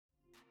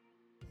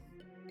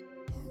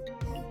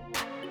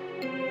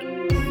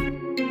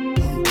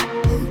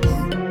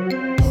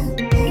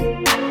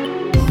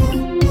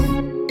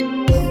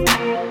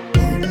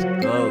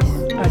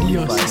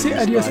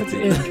adios at the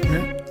end,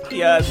 man.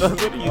 Yeah,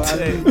 dog, what are you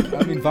saying?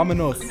 I mean,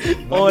 vámonos.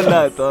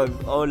 Hola, dog.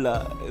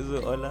 Hola. Is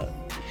it hola?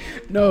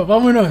 No,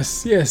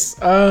 vámonos. Yes.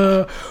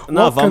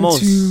 Welcome vamos.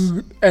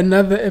 to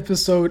another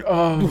episode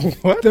of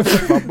What? the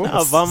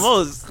Nah,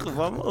 vamos.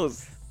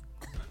 Vamos.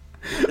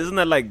 Isn't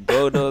that like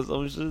Godo or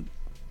some shit?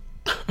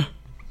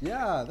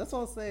 Yeah, that's what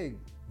I was saying.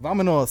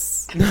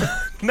 Vámonos.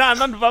 Nah,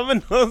 not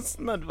vamonos.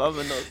 Not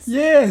vamonos.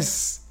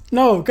 Yes.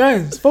 No,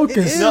 guys,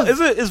 focus. No,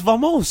 it's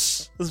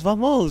vamos. It's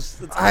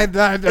vamos. It's Take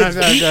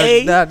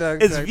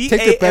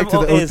it back to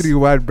the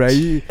 031, bro.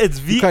 It's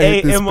You can't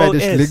hit the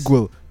Spanish VAMOS.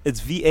 lingual. It's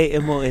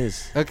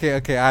VAMOS.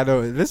 Okay, I know.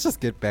 Let's just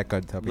get back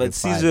on topic. But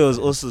It's fine. Caesar was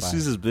also It's fine.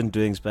 Caesar's been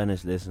doing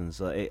Spanish lessons,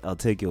 so I'll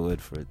take your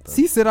word for it. Though.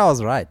 See, said I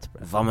was right,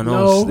 bro.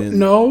 Vamonos. then.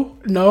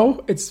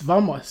 No, it's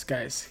vamos,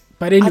 guys.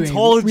 But anyway, I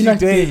told we're you, not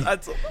Dave. there.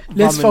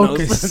 Let's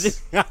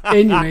focus.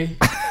 Anyway,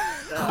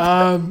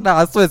 No,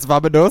 I swear it's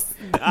vámonos.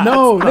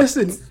 no,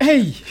 listen,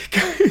 hey,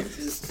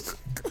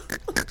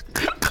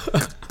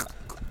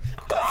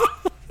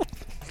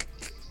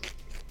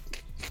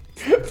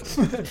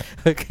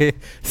 Okay,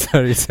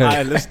 sorry.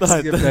 Alright, let's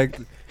start. get back.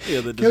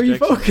 Yeah, the Can we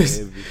distraction focus?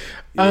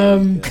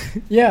 behavior.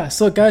 yeah.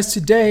 So guys,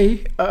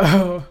 today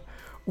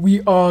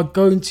we are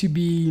going to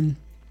be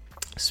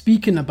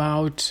speaking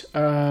about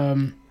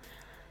an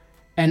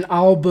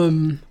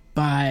album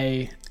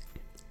by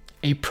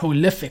a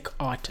prolific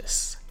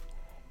artist,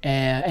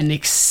 an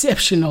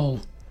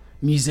exceptional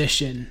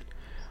musician,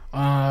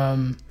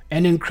 an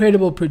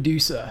incredible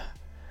producer.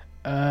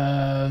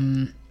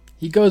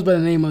 He goes by the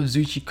name of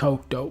Zoocci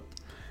Coke Dope,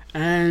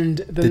 and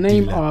the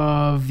name dealer.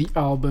 of the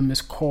album is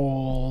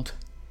called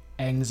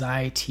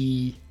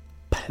Anxiety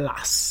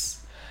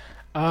Plus.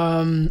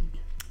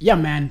 Yeah,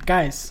 man,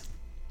 guys,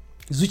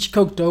 Zoocci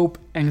Coke Dope,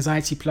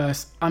 Anxiety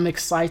Plus. I'm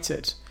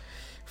excited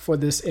for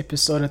this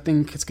episode. I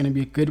think it's going to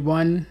be a good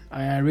one.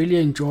 I really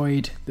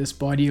enjoyed this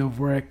body of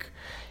work,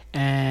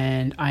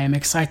 and I am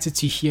excited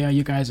to hear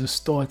you guys'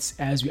 thoughts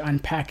as we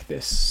unpack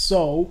this.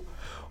 So,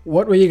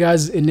 what were you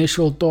guys'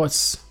 initial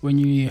thoughts when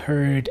you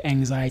heard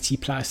Anxiety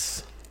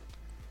Plus?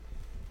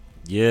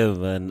 Yeah,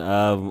 man.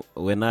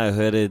 When I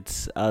heard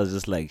it, I was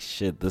just like,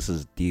 shit, this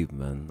is deep,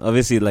 man.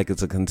 Obviously, like,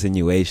 it's a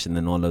continuation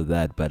and all of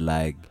that, but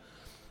like,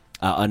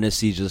 I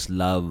honestly just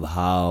love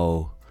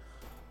how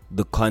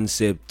the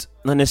concept,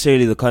 not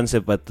necessarily the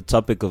concept, but the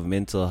topic of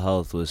mental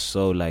health was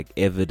so like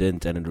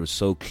evident and it was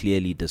so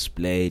clearly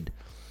displayed.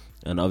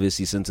 And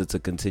obviously, since it's a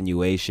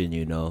continuation,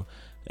 you know,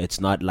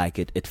 it's not like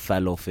it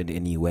fell off in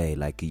any way.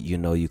 Like, you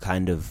know, you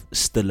kind of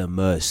still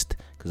immersed.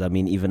 Because, I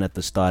mean, even at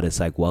the start, it's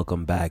like,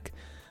 welcome back,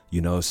 you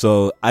know.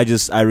 So I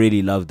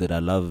really loved it. I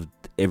loved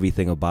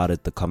everything about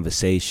it. The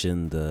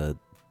conversation, the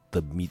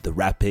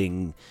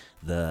rapping,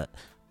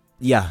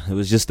 yeah, it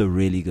was just a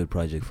really good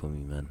project for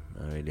me, man.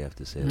 I really have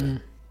to say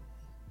that.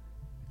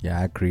 Yeah,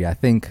 I agree. I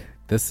think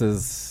this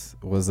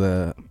was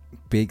a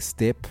big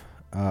step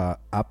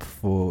up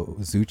for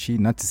Zoocci.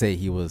 Not to say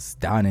he was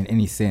down in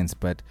any sense,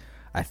 but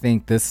I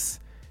think this,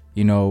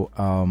 you know,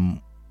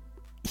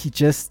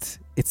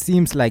 it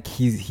seems like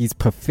he's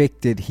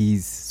perfected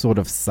his sort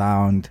of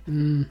sound,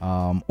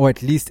 or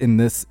at least in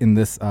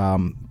this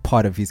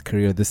part of his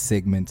career, this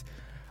segment.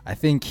 I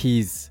think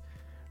he's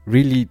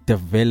really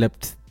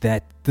developed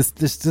that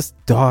this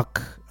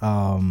dark,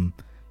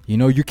 you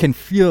know, you can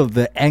feel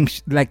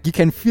you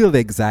can feel the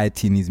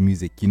anxiety in his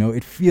music. You know,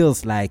 it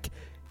feels like,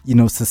 you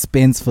know,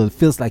 suspenseful. It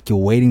feels like you're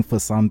waiting for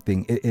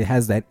something. It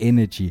has that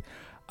energy.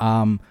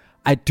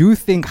 I do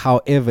think,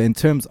 however, in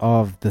terms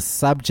of the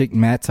subject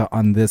matter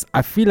on this,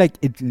 I feel like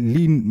it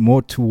leaned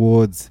more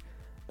towards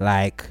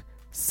like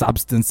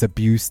substance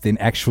abuse than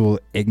actual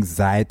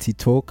anxiety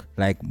talk,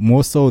 like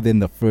more so than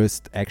the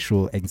first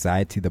actual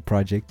Anxiety, the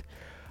project.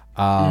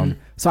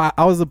 So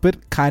I was a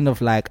bit kind of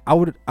like, I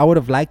would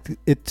have liked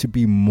it to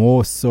be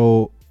more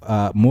so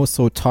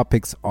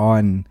topics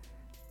on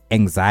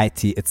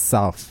anxiety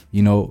itself,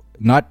 you know,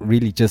 not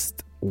really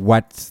just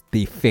what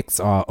the effects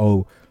are.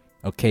 Oh,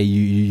 okay,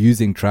 you're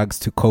using drugs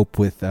to cope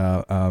with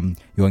your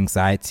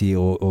anxiety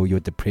or your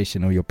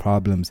depression or your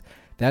problems.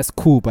 That's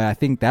cool, but I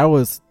think that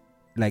was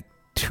like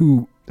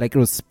it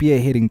was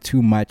spearheading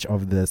too much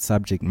of the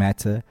subject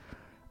matter.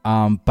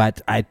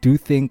 But I do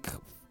think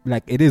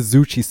like it is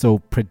Zoocci, so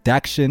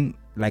production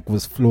like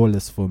was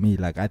flawless for me.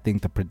 Like I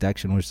think the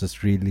production was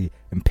just really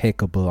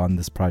impeccable on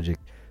this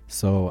project.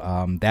 So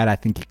that I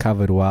think he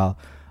covered well.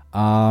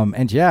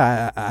 And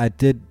yeah, I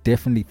did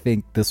definitely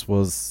think this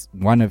was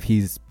one of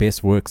his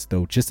best works,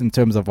 though, just in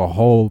terms of a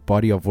whole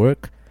body of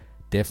work.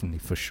 Definitely,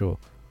 for sure.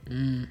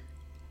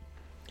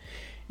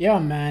 Yeah,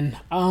 man.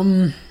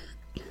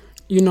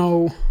 You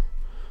know,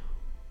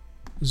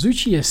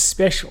 Zoocci is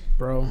special,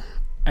 bro.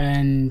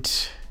 And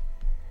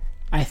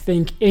I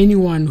think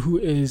anyone who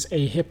is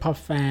a hip hop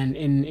fan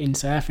in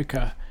South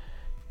Africa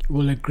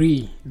will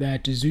agree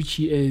that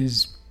Zoocci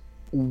is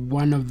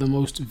one of the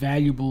most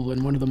valuable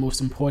and one of the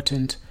most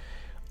important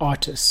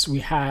artists we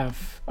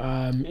have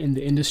in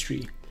the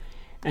industry.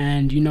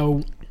 And you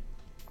know,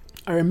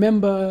 I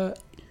remember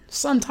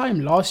sometime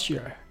last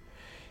year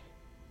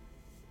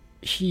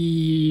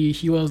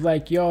he was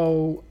like,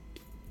 yo,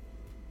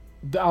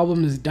 the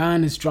album is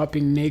done, it's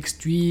dropping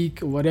next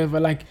week or whatever.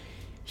 Like,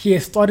 he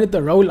has started the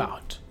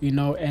rollout, you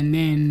know, and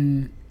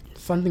then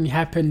something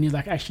happened. He's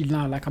like, actually,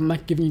 no, like, I'm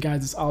not giving you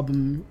guys this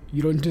album.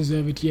 You don't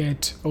deserve it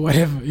yet, or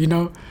whatever, you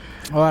know.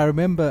 Oh, I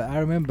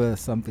remember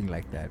something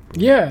like that,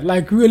 bro. Yeah,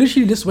 like, we were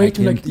literally just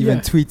waiting, like even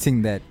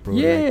tweeting that, bro.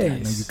 Yes. Like, I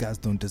know you guys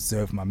don't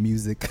deserve my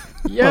music.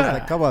 Yeah. I was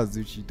like, come on,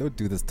 Zoocci, don't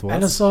do this to us.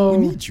 And so,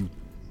 we need you,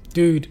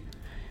 dude.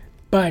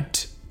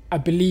 But I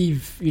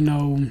believe, you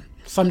know,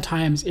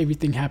 sometimes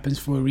everything happens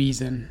for a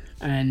reason,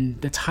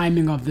 and the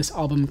timing of this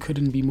album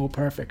couldn't be more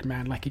perfect,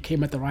 man. Like, it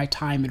came at the right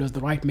time. It was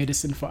the right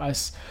medicine for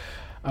us.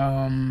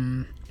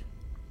 And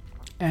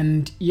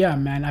yeah,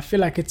 man, I feel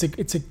like it's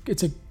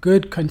a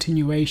good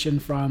continuation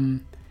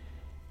from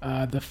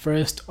the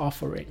first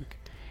offering.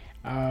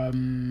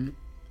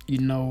 You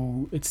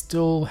know, it's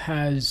still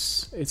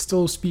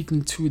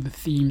speaking to the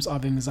themes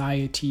of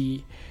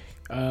anxiety,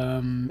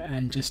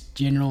 and just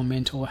general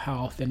mental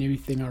health and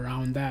everything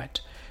around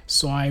that.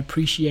 So I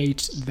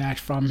appreciate that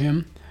from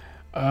him.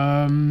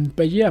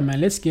 But yeah,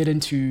 man, let's get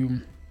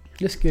into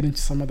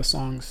some of the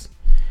songs.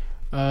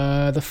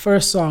 The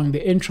first song,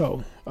 the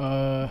intro,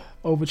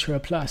 Overture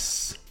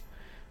Plus.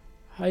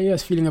 How are you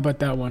guys feeling about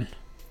that one?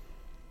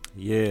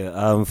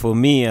 Yeah, for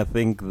me, I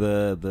think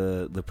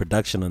the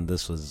production on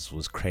this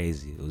was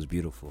crazy. It was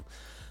beautiful.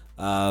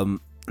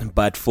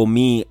 But for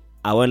me,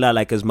 I won't lie,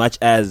 like, as much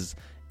as,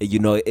 you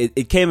know,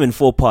 it came in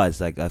 4 parts.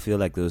 Like, I feel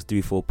like there was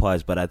 3-4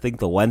 parts, but I think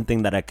the one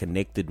thing that I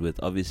connected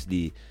with,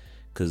 obviously,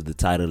 because the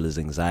title is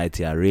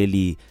Anxiety, I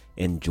really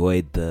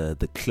enjoyed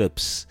the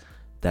clips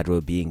that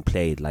were being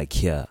played, like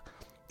here.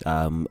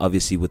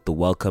 Obviously with the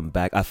welcome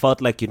back, I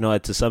felt like, you know,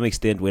 to some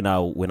extent when I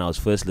was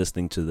first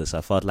listening to this,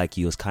 I felt like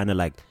he was kind of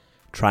like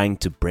trying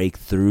to break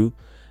through,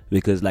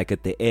 because like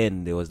at the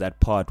end there was that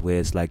part where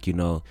it's like, you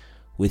know,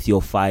 with your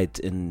fight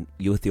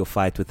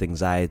with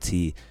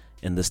anxiety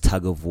and this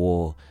tug of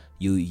war,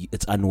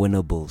 it's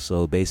unwinnable.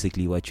 So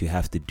basically what you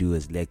have to do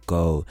is let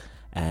go,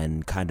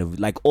 and kind of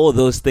like all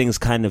those things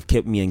kind of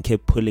kept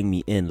pulling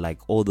me in, like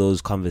all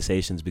those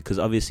conversations, because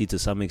obviously to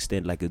some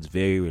extent, like, it's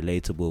very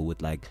relatable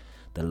with like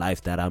the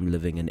life that I'm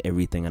living and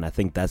everything. And I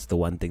think that's the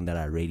one thing that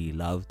I really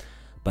loved.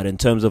 But in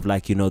terms of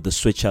like, you know, the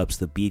switch ups,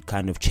 the beat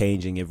kind of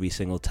changing every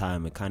single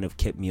time, it kind of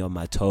kept me on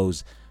my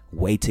toes,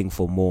 waiting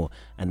for more.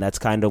 And that's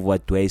kind of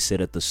what Dwayne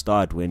said at the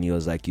start when he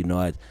was like, you know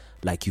what,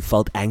 like, you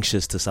felt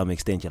anxious to some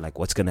extent. You're like,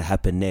 what's going to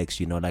happen next?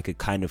 You know, like, it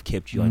kind of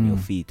kept you on your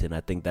feet. And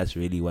I think that's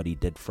really what he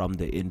did from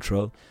the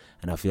intro.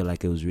 And I feel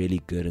like it was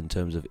really good in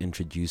terms of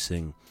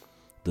introducing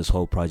this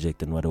whole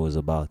project and what it was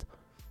about.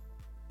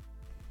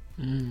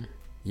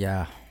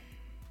 Yeah.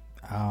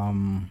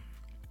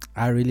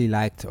 I really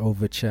liked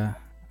Overture.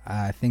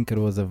 I think it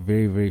was a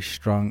very, very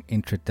strong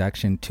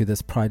introduction to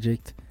this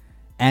project,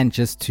 and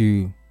just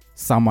to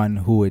someone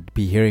who would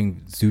be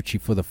hearing Zoocci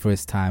for the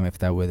first time, if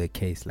that were the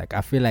case. Like, I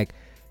feel like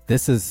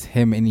this is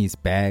him in his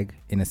bag,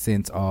 in a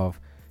sense of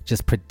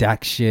just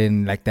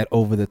production, like that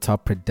over the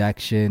top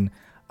production,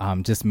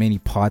 just many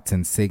parts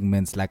and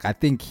segments. Like, I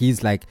think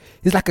he's like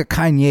a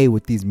Kanye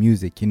with his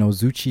music. You know,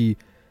 Zoocci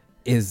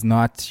is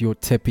not your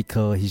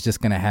typical, he's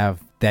just gonna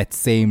have that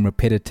same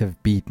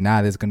repetitive beat.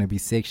 Now there's gonna be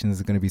sections,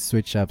 there's gonna be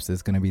switch ups,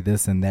 there's gonna be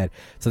this and that.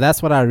 So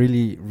that's what I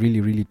really, really,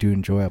 really do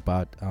enjoy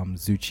about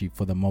Zoocci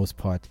for the most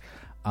part.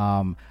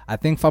 I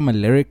think from a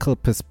lyrical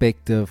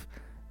perspective,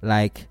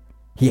 like,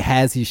 he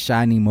has his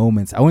shining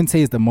moments. I wouldn't say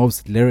he's the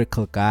most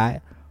lyrical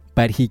guy,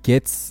 but he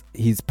gets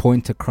his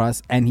point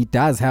across, and he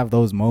does have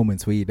those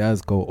moments where he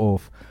does go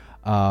off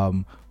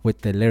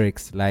with the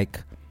lyrics.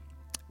 Like,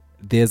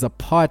 there's a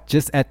part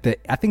just I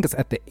think it's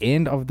at the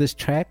end of this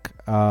track,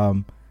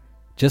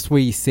 just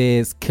where he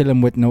says, kill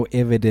him with no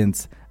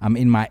evidence, I'm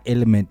in my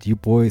element, you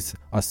boys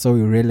are so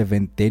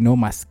irrelevant, they know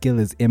my skill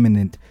is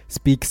eminent,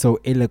 speak so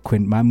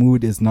eloquent, my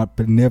mood is not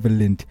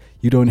benevolent,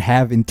 you don't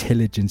have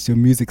intelligence, your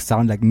music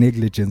sound like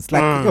negligence.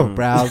 Like, yo,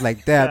 bro, I was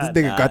like, damn, this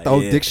nigga got the whole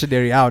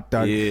dictionary out,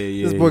 dog.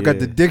 This boy got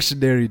the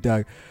dictionary,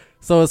 dog.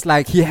 So it's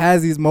like, he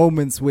has these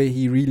moments where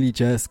he really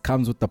just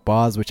comes with the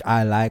bars, which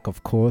I like,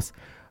 of course.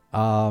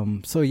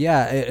 So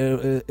yeah,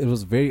 it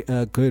was very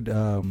good,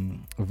 a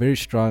very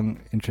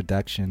strong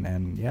introduction,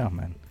 and yeah,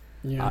 man,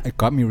 it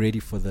got me ready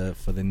for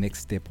the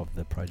next step of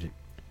the project.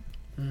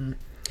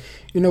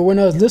 You know, when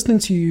I was listening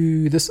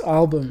to this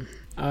album,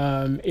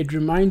 it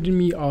reminded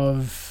me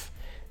of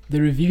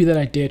the review that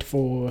I did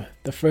for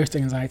the first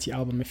Anxiety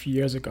album a few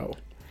years ago.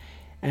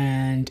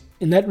 And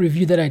in that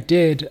review that I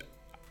did,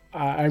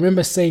 I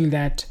remember saying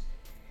that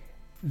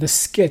the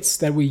skits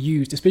that were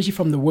used, especially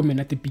from the women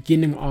at the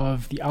beginning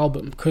of the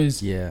album,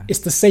 because it's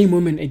the same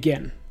woman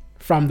again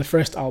from the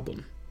first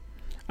album.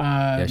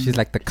 She's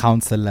like the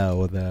counselor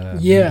or the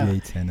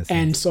mediator.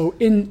 And so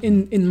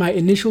in my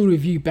initial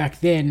review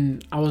back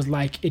then, I was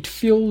like, it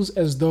feels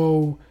as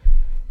though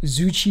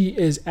Zoocci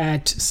is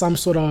at some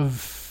sort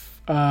of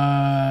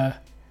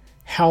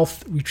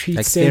health retreat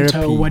like center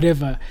therapy, or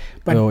whatever.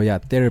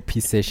 But therapy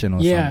session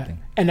or something.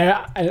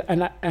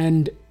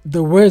 And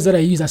the words that I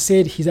used, I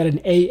said he's at an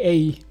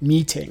AA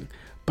meeting,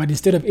 but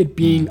instead of it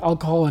being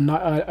alcohol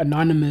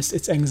anonymous,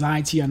 it's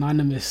anxiety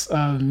anonymous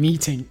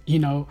meeting, you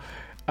know.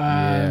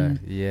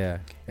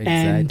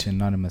 Anxiety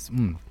anonymous.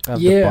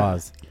 The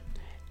bars.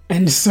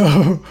 And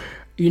so,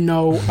 you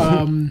know,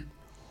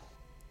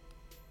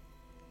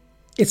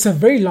 it's a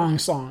very long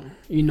song,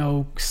 you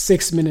know,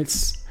 6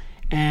 minutes.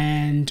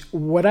 And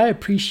what I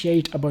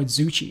appreciate about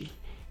Zoocci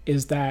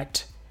is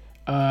that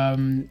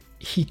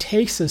he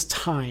takes his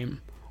time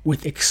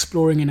with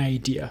exploring an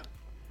idea.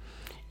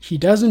 He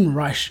doesn't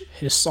rush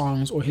his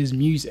songs or his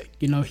music.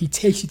 You know, he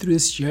takes you through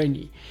this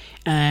journey,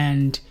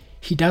 and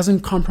he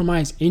doesn't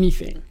compromise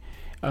anything,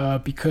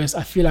 because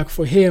I feel like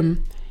for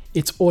him,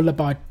 it's all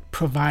about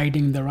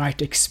providing the right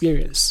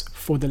experience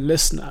for the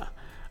listener.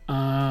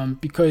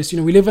 Because, you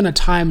know, we live in a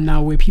time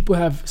now where people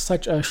have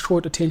such a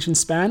short attention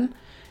span,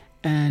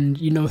 and,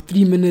 you know,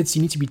 3 minutes,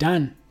 you need to be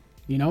done,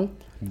 you know?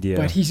 Yeah.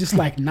 But he's just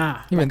like,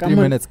 nah. Even like, 3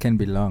 minutes can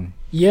be long.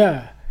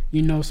 Yeah.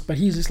 You know, but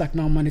he's just like,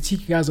 no, I'm going to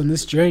take you guys on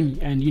this journey.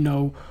 And, you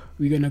know,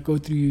 we're going to go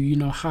through, you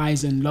know,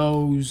 highs and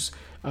lows,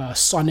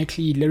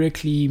 sonically,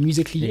 lyrically,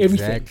 musically,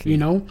 everything, you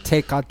know?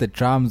 Take out the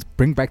drums,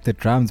 bring back the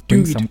drums,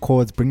 bring some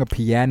chords, bring a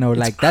piano.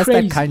 Like, that's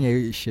that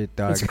Kanye shit,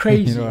 dog. It's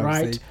crazy, you know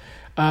right?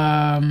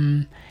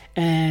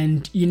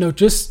 And, you know,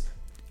 just,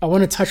 I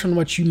want to touch on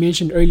what you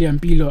mentioned earlier,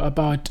 Mpilo,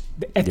 about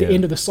at the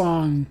end of the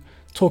song,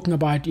 talking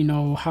about, you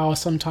know, how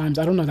sometimes,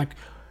 I don't know, like,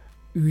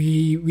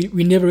 we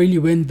never really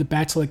win the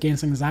battle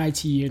against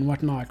anxiety and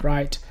whatnot,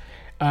 right?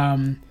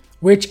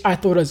 Which I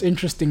thought was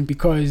interesting,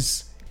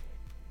 because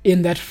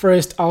in that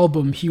first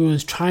album, he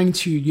was trying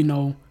to, you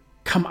know,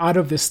 come out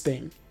of this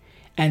thing.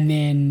 And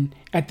then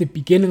at the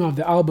beginning of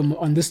the album,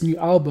 on this new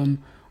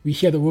album, we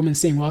hear the woman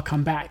saying,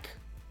 welcome back,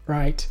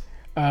 right?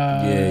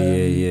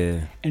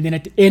 Yeah. And then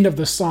at the end of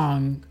the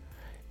song,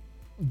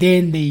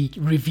 then they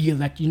reveal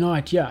that, you know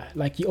what, yeah,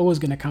 like, you're always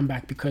going to come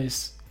back,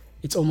 because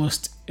it's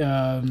almost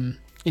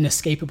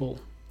inescapable,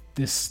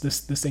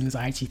 this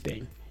anxiety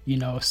thing, you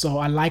know. So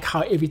I like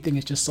how everything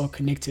is just so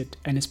connected,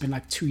 and it's been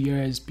like 2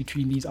 years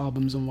between these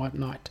albums and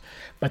whatnot,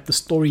 but the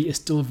story is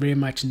still very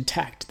much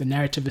intact. The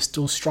narrative is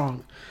still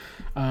strong.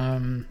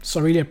 So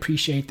I really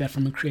appreciate that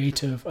from a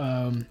creative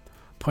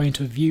point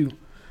of view.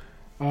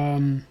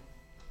 The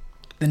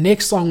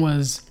next song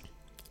was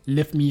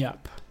Lift Me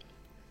Up,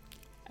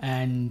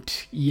 and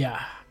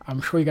yeah,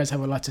 I'm sure you guys have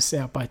a lot to say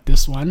about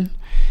this one.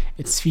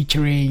 It's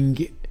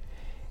featuring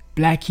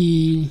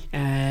Blxckie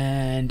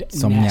and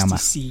Nasty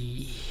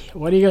C.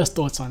 What are your guys'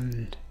 thoughts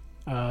on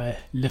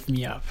Lift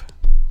Me Up?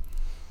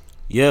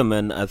 Yeah,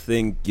 man, I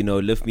think, you know,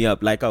 Lift Me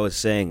Up, like I was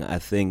saying, I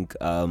think,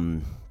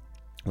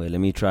 wait,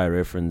 let me try to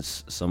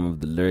reference some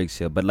of the lyrics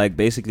here. But, like,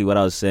 basically what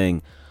I was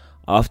saying,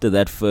 after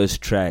that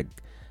first track,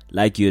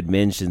 like you had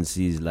mentioned,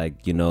 he's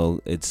like, you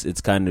know,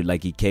 it's kind of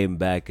like he came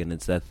back, and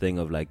it's that thing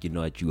of like, you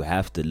know what, you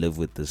have to live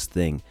with this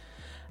thing.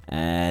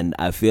 And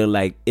I feel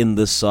like in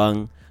the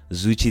song,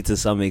 Zoocci, to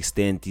some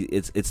extent,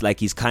 it's like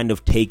he's kind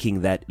of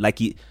taking that, like,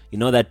 you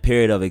know, that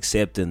period of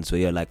acceptance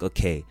where you're like,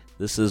 okay,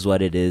 this is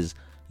what it is,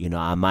 you know,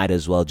 I might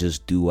as well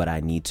just do what I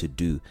need to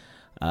do.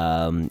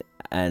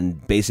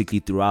 And basically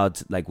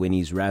throughout, like, when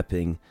he's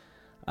rapping,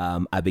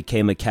 I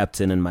became a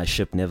captain and my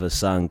ship never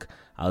sunk.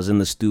 I was in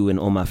the stew and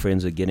all my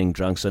friends were getting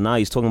drunk. So now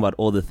he's talking about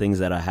all the things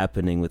that are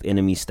happening with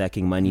enemies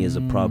stacking money is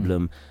a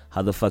problem.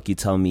 How the fuck you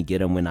tell me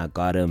get him when I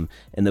got him?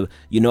 And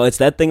you know, it's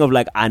that thing of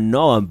like, I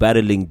know I'm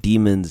battling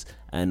demons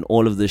and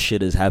all of this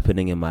shit is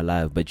happening in my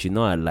life, but you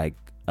know, I like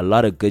a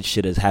lot of good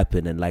shit has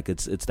happened, and like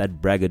it's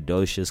that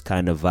braggadocious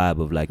kind of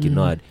vibe of like, you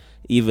know what,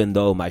 even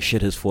though my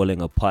shit is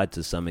falling apart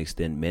to some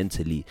extent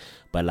mentally,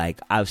 but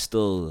like I've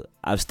still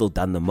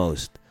done the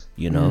most,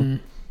 you know.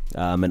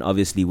 And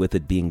obviously with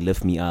it being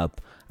Lift Me Up,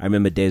 I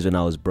remember days when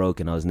I was broke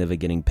and I was never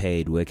getting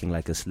paid, working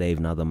like a slave.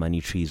 Now the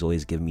money trees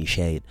always give me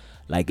shade.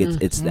 Like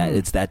it's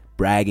that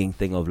bragging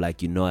thing of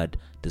like, you know what,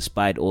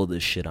 despite all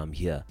this shit, I'm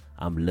here,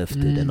 I'm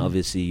lifted. And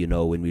obviously, you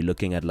know, when we're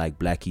looking at like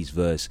Blxckie's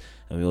verse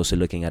and we're also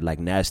looking at like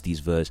Nasty's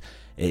verse,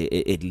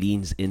 it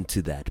leans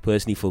into that.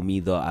 Personally for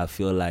me though, I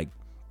feel like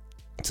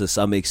to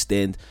some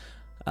extent,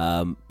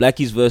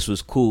 Blxckie's verse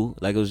was cool.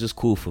 Like it was just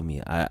cool for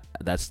me.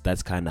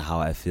 That's kind of how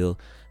I feel.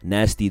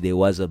 Nasty, there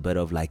was a bit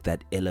of like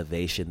that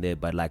elevation there,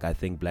 but like I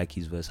think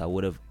Blxckie's verse, I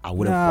would have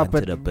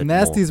wanted a bit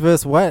Nasty's more.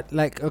 verse, what?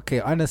 Like, okay,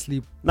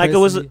 honestly, like it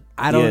was.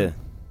 I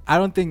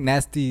don't think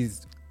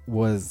Nasty's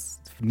was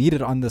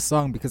needed on the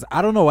song because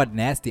I don't know what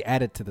Nasty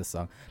added to the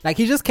song. Like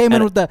he just came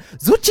in with the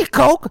Zoocci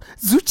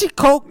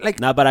Coke. Like,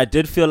 nah, but I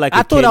did feel like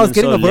I thought I was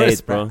getting so a verse,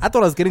 late, bro. I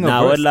thought I was getting a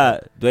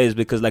verse. It's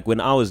because like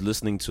when I was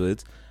listening to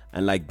it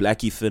and like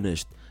Blxckie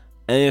finished.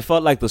 And it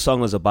felt like the song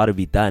was about to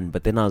be done.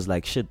 But then I was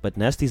like, shit, but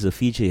Nasty's a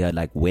feature here.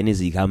 Like, when is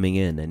he coming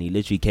in? And he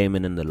literally came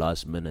in the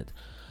last minute.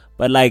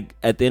 But, like,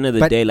 at the end of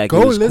the day, like,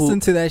 go it was listen cool.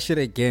 to that shit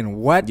again.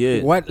 What?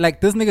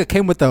 Like, this nigga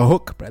came with a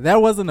hook, bro.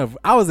 That wasn't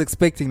I was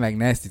expecting, like,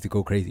 Nasty to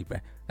go crazy, bro.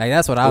 Like,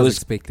 that's what I was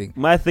expecting.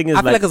 My thing is,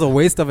 I feel like it's a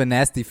waste of a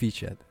Nasty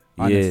feature,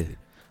 honestly.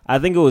 Yeah. I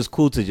think it was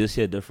cool to just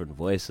hear different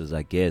voices,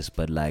 I guess,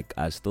 but like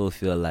I still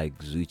feel like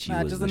Zoocci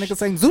was just a nigga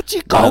saying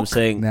Zoocci Coke. I'm Coke.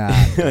 saying, Nah,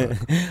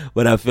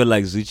 but I feel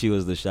like Zoocci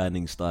was the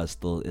shining star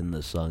still in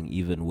the song,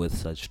 even with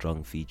such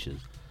strong features.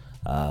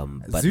 But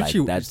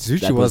Zoocci, like Zoocci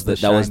that was the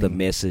shining.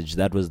 message.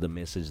 That was the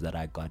message that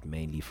I got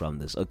mainly from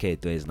this. Okay,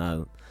 Dwayne,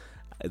 now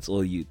it's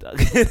all you, Doug.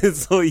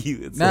 It's all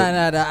you.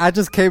 Nah. I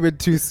just came in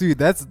too soon.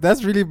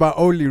 That's really my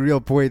only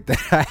real point that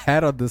I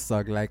had on this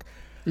song. Like,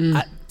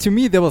 to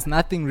me, there was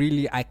nothing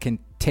really I can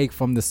take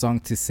from the song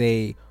to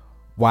say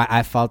why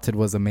I felt it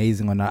was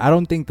amazing or not. I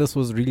don't think this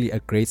was really a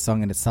great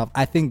song in itself.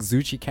 I think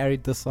Zoocci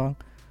carried the song,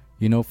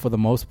 for the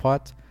most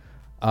part.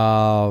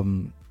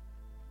 And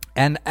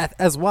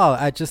as well,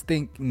 I just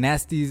think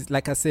Nasty's,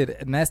 like I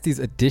said, Nasty's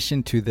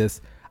addition to this,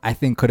 I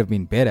think could have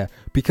been better.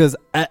 Because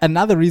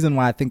another reason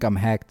why I think I'm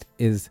hacked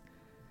is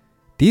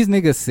these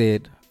niggas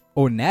said,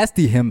 or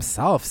Nasty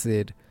himself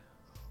said,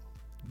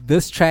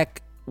 this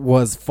track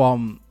was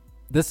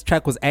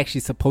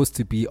actually supposed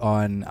to be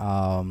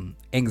on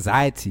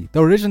Anxiety,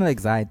 the original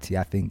Anxiety,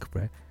 I think,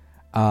 bro.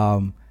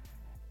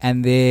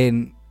 And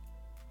then,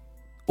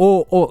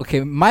 okay,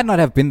 might not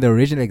have been the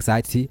original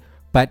Anxiety,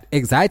 but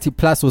Anxiety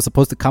Plus was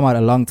supposed to come out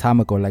a long time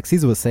ago, like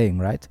Caesar was saying,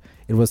 right?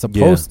 It was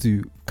supposed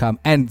to come,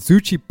 and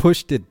Zoocci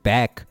pushed it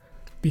back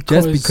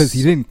just because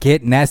he didn't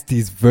get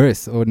Nasty's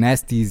verse or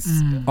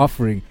Nasty's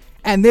offering.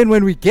 And then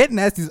when we get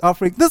Nasty's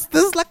offering, this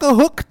is like a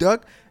hook,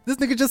 dog. This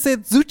nigga just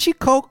said Zoocci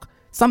Coke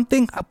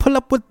something. I pull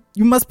up with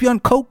you must be on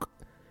Coke,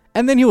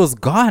 and then he was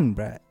gone,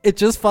 bruh. It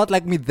just felt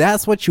like me.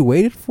 That's what you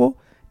waited for.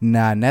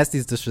 Nah,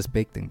 Nasty's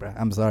disrespecting, bruh.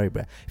 I'm sorry,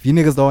 bruh. If you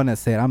niggas don't want to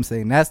say it, I'm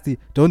saying Nasty,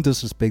 don't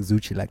disrespect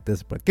Zoocci like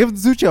this, bruh. Give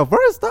Zoocci a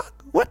verse, dog.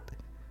 What?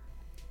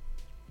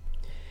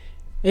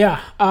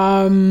 Yeah.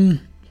 I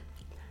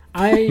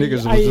Niggas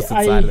was just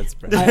in silence,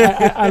 bruh.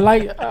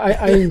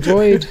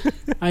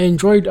 I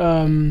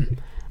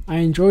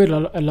enjoyed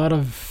a lot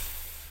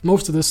of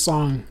most of this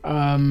song.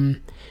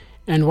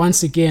 And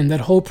once again, that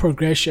whole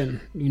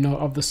progression,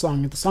 of the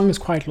song. The song is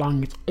quite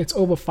long. It's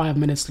over 5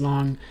 minutes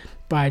long.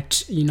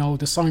 But,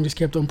 the song just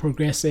kept on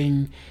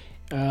progressing.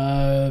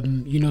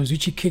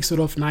 Zoocci kicks it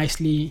off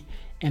nicely.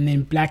 And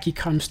then Blxckie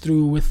comes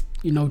through with,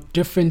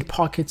 different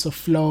pockets of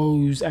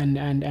flows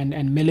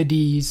and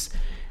melodies.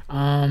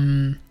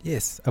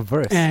 Yes, a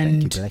verse.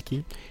 And, thank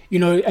you,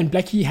 Blxckie. And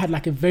Blxckie had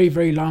like a very,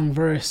 very long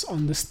verse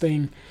on this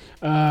thing.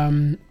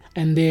 And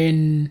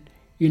then,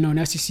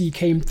 Nasty C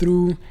came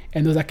through,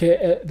 and there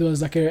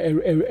was like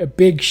a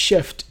big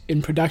shift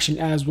in production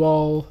as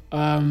well.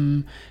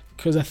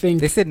 Because I think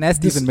they said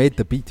Nasty even made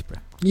the beat, bro.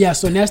 Yeah,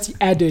 so Nasty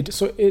added.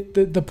 So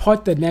the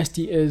part that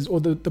Nasty is,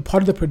 or the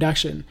part of the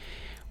production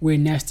where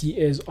Nasty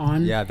is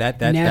on. Yeah, that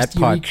Nasty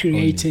part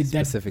recreated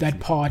that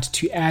part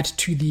to add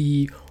to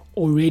the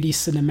already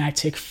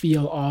cinematic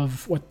feel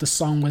of what the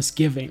song was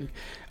giving.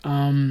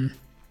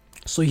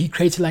 So he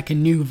created like a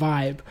new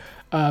vibe.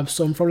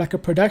 So from like a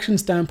production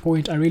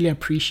standpoint, I really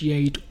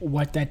appreciate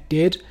what that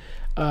did.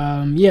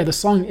 The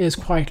song is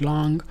quite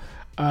long.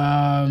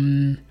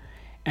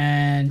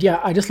 And yeah,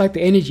 I just like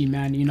the energy,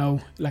 man.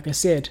 Like I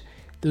said,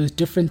 there's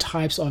different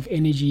types of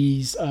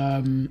energies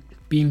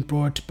being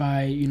brought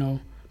by,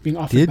 being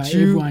offered by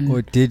everyone.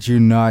 Or did you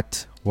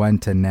not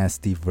want a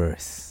Nasty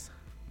verse?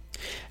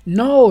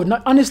 No,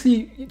 not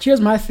honestly.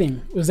 Here's my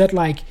thing: was that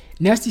like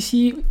Nasty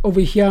C over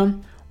here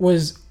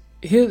was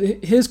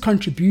his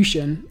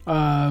contribution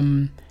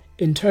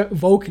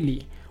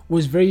vocally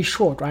was very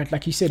short, right?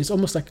 Like you said, it's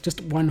almost like just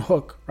one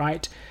hook,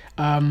 right?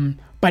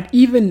 But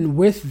even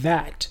with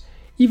that,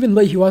 even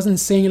though he wasn't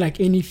saying like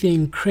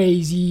anything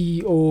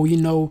crazy, or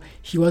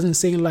he wasn't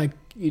saying like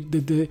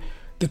the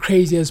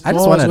craziest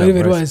bars, whatever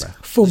it was. Bro.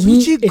 For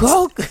me,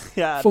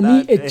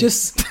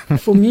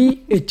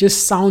 it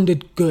just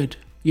sounded good.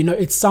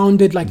 It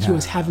sounded like he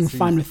was having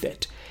fun with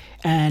it.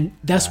 And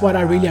that's what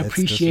I really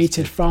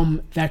appreciated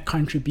from that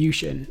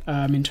contribution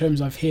in terms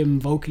of him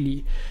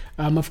vocally.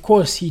 Of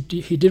course, he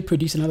did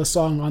produce another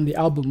song on the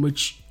album,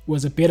 which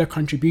was a better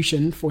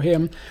contribution for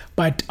him.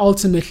 But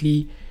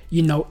ultimately,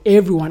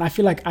 everyone, I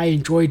feel like I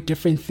enjoyed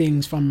different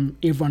things from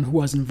everyone who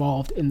was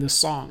involved in the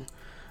song.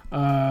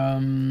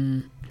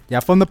 Yeah,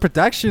 from the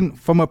production,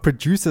 from a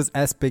producer's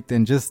aspect,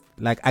 and just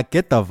like I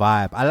get the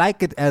vibe. I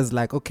like it as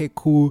like, okay,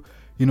 cool.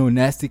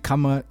 Nasty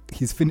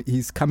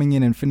he's coming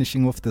in and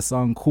finishing off the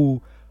song,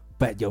 cool.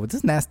 But yo,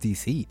 this Nasty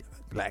C,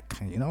 like,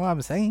 you know what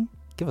I'm saying?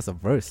 Give us a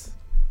verse.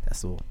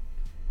 That's all.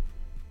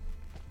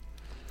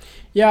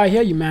 Yeah, I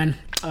hear you, man.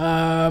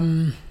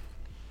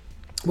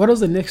 What was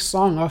the next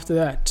song after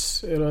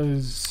that? It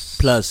was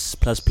Plus.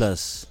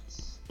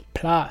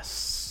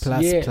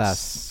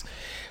 Yes.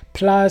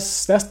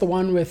 Plus. That's the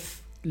one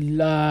with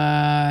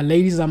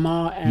Lady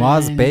Zamar and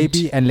Mars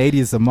Baby and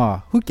Lady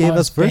Zamar. Who gave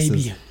us verses?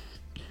 Baby.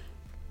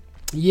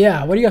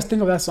 Yeah, what do you guys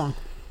think of that song?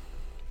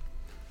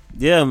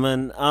 Yeah,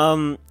 man.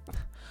 I'm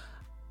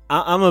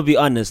gonna be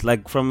honest.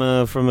 Like from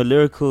a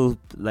lyrical,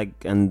 like,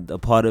 and a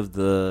part of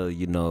the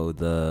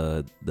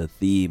the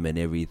theme and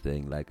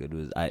everything. Like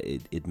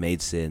it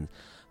made sense.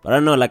 But I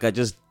don't know. Like I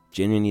just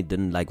genuinely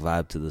didn't like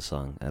vibe to the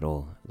song at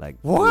all. Like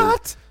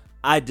what?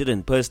 I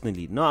didn't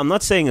personally. No, I'm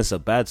not saying it's a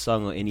bad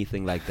song or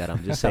anything like that.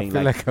 I'm just saying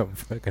I'm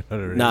fucking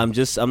no,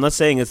 I'm not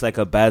saying it's like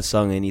a bad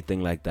song or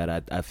anything like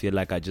that. I feel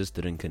like I just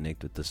didn't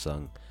connect with the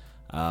song.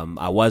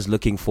 I was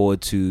looking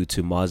forward to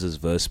Mars's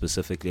verse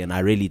specifically, and I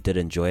really did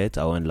enjoy it.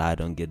 I won't lie,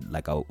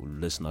 I'll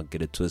listen, I'll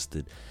get it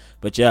twisted.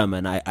 But yeah,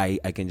 man, I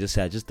can just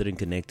say I just didn't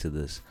connect to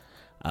this.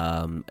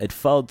 It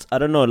felt, I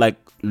don't know, like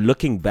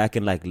looking back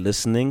and like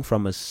listening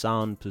from a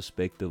sound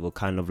perspective, or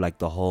kind of like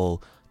the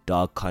whole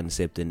dark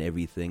concept and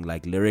everything,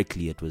 like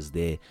lyrically it was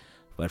there,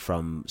 but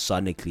from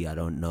sonically I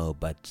don't know.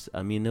 But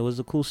I mean, it was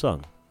a cool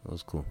song. It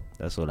was cool.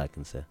 That's all I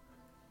can say.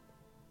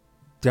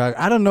 Dog,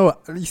 I don't know.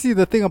 You see,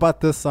 the thing about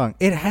this song,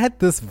 it had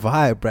this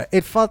vibe, right?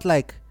 It felt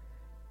like,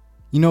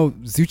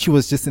 Zoocci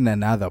was just in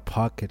another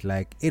pocket.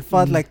 Like, it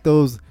felt like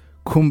those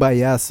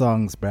kumbaya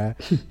songs, bruh.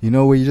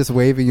 Where you're just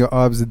waving your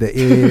arms in the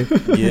air.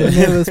 Yeah.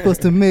 You're never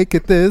supposed to make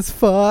it this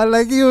far.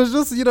 Like, he was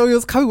just, he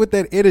was coming with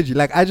that energy.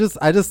 Like, I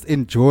just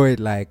enjoyed,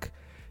 like,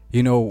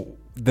 the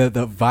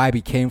vibe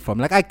he came from.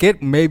 Like, I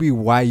get maybe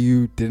why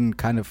you didn't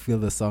kind of feel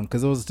the song,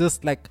 because it was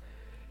just like,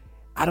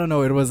 I don't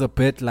know, it was a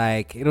bit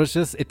like, it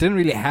didn't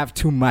really have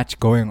too much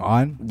going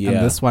on in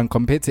this one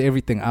compared to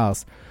everything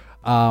else.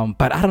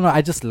 But I don't know,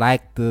 I just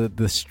like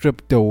the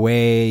stripped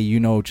away,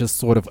 just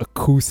sort of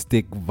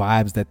acoustic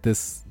vibes that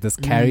this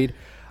carried.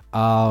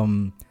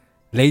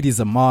 Lady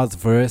Zamar's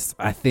verse,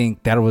 I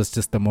think that was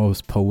just the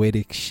most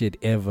poetic shit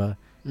ever.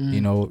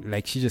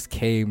 Like she just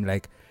came,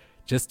 like,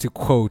 just to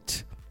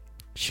quote,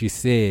 she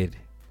said,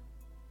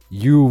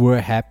 "You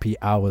were happy,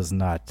 I was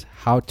not.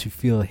 How to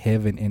feel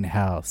heaven in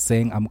hell.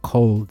 Saying I'm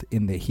cold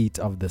in the heat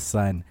of the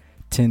sun.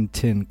 Tin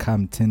tin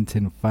come, tin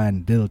tin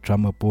fun. Little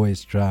drummer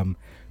boys drum.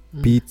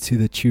 Beat to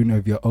the tune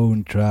of your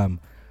own drum.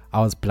 I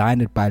was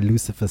blinded by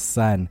Lucifer's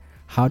sun.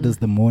 How does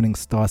the morning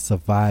star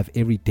survive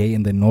every day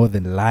in the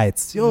northern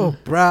lights?" Yo,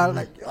 bruh,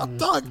 like, yo,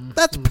 dog,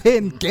 that's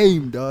pen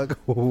game, dog.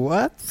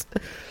 What?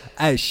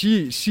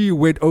 She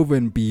went over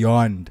and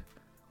beyond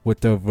with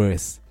the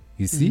verse.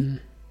 You see?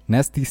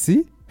 Nasty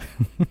C?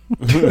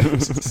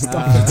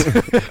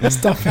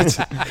 Stop it.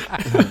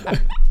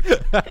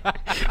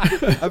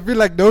 I feel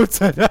like no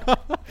time.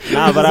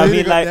 Nah, but I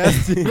mean, like,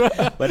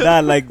 but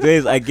nah, like,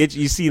 this, I get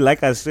you. See,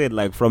 like I said,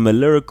 like, from a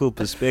lyrical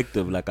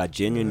perspective, like, I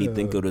genuinely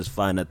think it was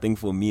fine. I think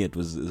for me, it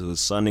was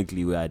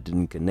sonically where I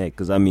didn't connect.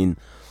 Because I mean,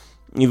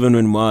 even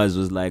when Mars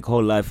was like,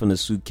 "Whole life in a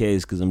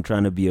suitcase, because I'm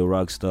trying to be a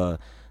rock star.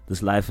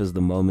 This life is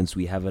the moments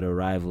we have at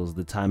arrivals,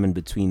 the time in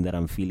between that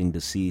I'm feeling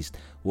deceased,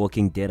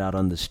 walking dead out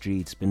on the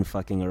streets, been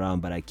fucking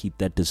around, but I keep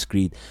that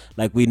discreet."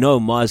 Like, we know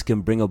Mars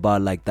can bring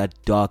about like that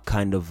dark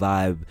kind of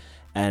vibe,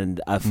 and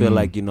I feel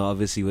like,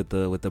 obviously with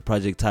the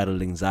project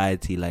titled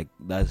Anxiety, like,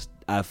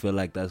 I feel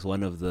like that's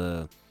one of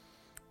the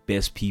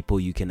best people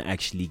you can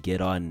actually get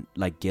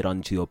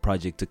onto your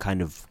project to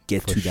kind of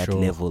get to that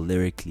level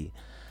lyrically.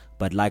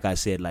 But like I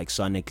said, like,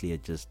 sonically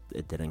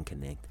it didn't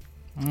connect.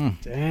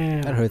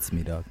 Damn, that hurts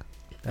me, dog.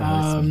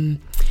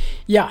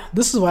 Yeah,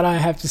 this is what I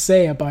have to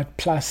say about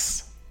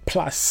plus.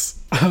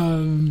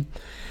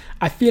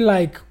 I feel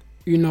like,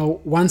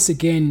 once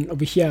again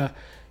over here,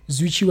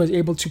 Zoocci was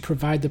able to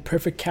provide the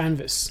perfect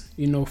canvas,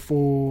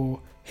 for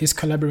his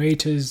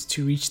collaborators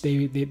to reach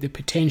their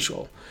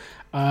potential,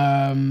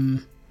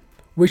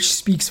 which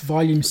speaks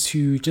volumes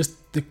to just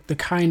the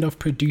kind of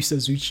producer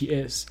Zoocci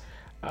is.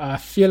 I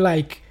feel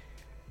like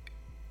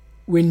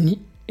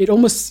it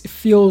almost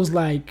feels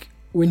like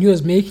when he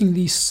was making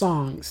these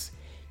songs,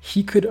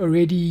 he could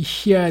already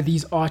hear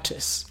these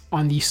artists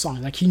on these songs.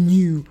 Like, he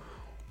knew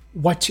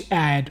what to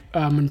add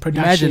in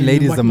production. Imagine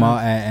Lady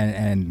Zamar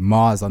and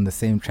Mars on the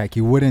same track.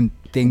 You wouldn't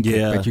think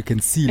it, but you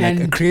can see, like,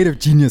 a creative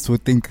genius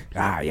would think,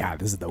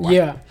 this is the one.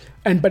 Yeah,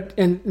 and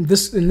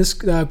this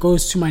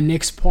goes to my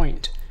next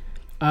point.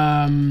 For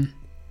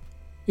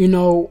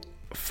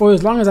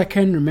as long as I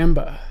can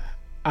remember,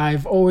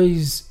 I've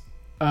always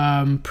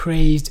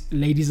praised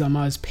Lady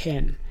Zamar's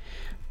pen.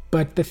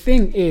 But the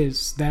thing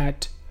is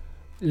that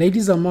Lady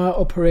Zamar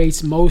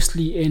operates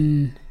mostly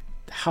in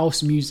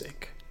house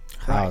music.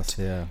 House,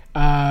 right?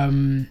 Yeah.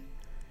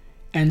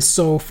 And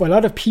so for a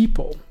lot of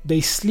people,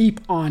 they sleep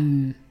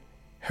on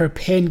her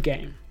pen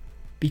game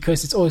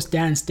because it's always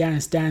dance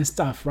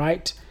stuff,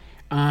 right?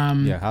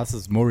 House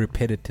is more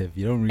repetitive.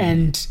 You don't really.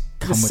 And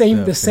the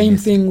same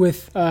thing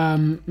with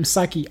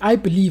Msaki. I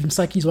believe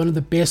Msaki is one of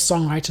the best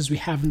songwriters we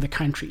have in the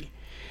country,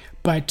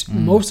 but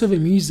most of the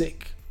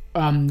music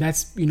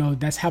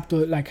that's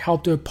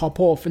helped her pop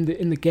off in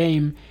the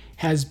game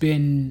has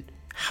been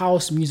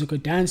house music or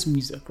dance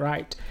music,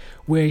 right?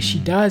 Where she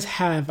does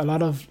have a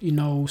lot of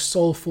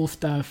soulful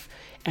stuff,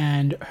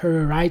 and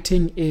her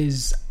writing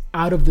is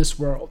out of this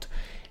world.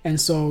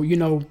 And so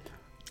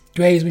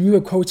Dwayne, when you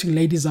were quoting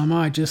Lady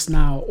Zamar just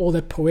now, all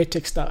that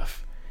poetic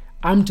stuff,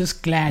 I'm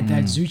just glad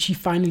that Zoocci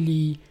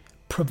finally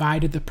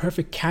provided the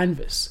perfect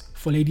canvas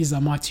for Lady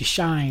Zamar to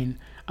shine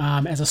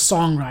as a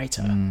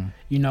songwriter,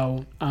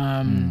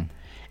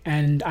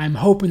 and I'm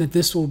hoping that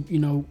this will,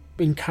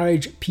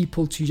 encourage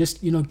people to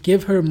just,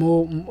 give her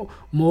more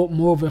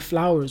of her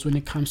flowers when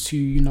it comes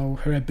to,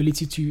 her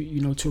ability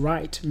to, to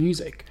write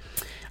music.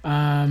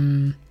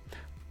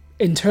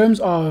 in terms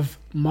of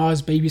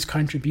Mars Baby's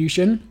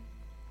contribution,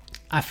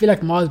 I feel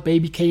like Mars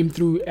Baby came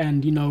through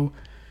and, you know,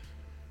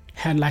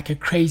 had like a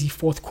crazy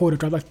fourth quarter,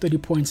 dropped like 30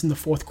 points in the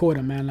fourth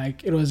quarter, man.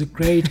 Like, it was a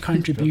great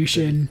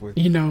contribution,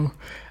 you know.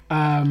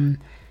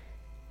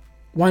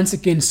 Once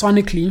again,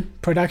 sonically,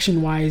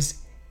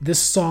 production-wise, this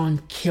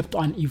song kept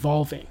on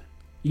evolving.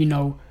 You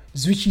know,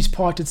 Zoocci's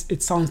part,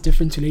 it sounds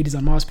different to Lady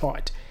Zamar's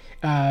part.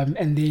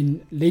 And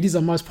then Lady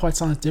Zamar's part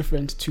sounds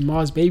different to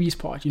Mars Baby's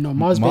part. You know,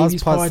 Mars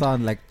Baby's part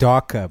sound like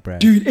darker, bruh.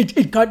 Dude,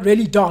 it got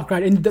really dark,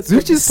 right? And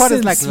Zoocci's part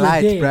is like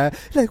light,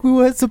 bruh. Like, we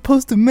weren't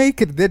supposed to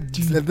make it. Then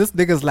this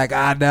nigga's like,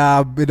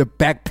 nah, I'm in a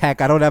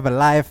backpack. I don't have a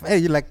life. Hey,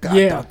 you're like,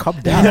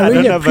 calm down. I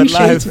really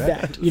appreciated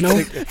that, you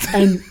know?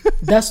 And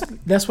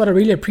that's what I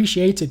really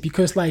appreciated,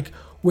 because like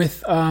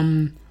with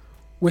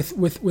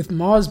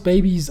Mars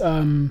Baby's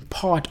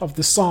part of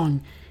the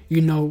song,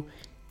 you know,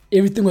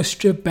 everything was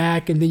stripped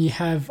back, and then you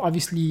have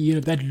obviously, you know,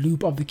 that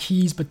loop of the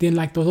keys, but then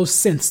like those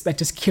synths that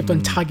just kept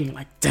on tugging,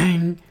 like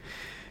dang,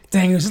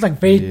 it was just like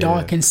very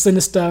dark and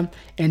sinister.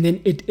 And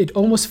then it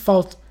almost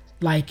felt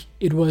like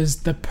it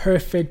was the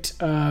perfect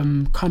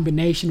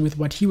combination with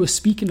what he was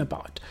speaking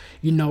about.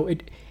 You know,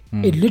 it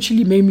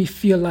literally made me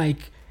feel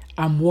like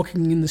I'm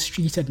walking in the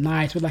streets at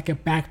night with like a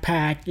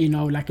backpack, you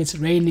know, like it's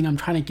raining, I'm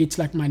trying to get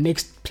to like my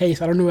next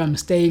place, I don't know where I'm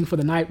staying for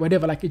the night,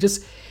 whatever. Like, there's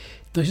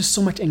just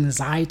so much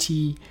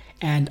anxiety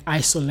and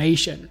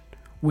isolation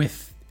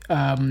with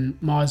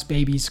Mars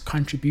Baby's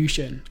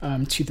contribution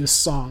to this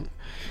song.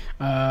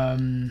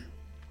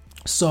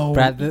 So,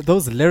 bruh,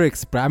 those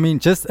lyrics, bruh, I mean,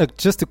 just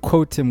to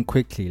quote him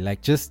quickly,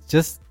 like just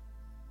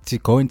to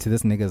go into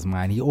this nigga's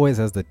mind, he always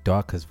has the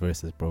darkest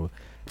verses, bro.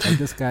 Like,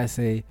 this guy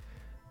say,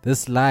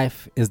 this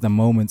life is the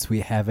moments we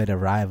have at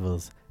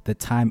arrivals, the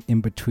time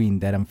in between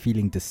that I'm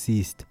feeling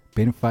deceased,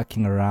 been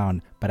fucking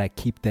around, but I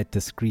keep that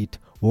discreet,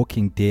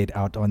 walking dead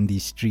out on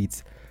these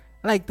streets.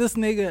 Like, this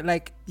nigga,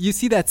 like, you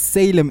see that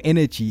Salem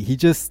energy. He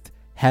just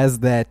has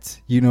that,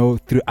 you know,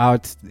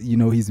 throughout, you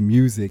know, his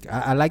music.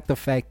 I like the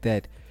fact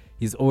that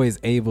he's always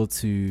able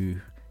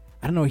to,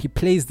 I don't know, he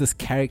plays this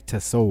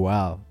character so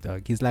well,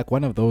 dog. He's like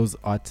one of those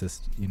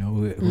artists, you know,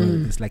 who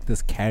is like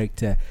this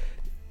character,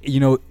 you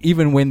know,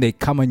 even when they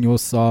come on your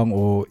song,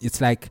 or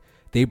it's like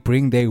they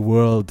bring their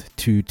world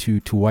to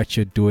what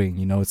you're doing,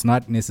 you know. It's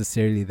not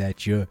necessarily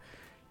that you're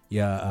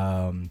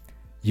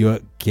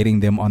getting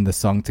them on the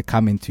song to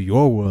come into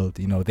your world,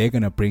 you know. They're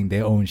gonna bring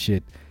their own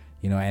shit,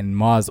 you know, and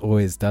Mars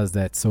always does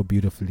that so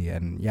beautifully.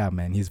 And yeah,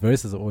 man, his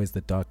verses are always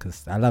the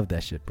darkest. I love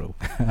that shit, bro.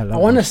 I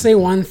want to say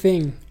one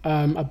thing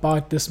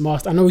about this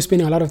Mars. I know we're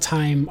spending a lot of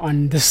time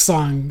on this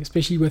song,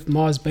 especially with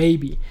Mars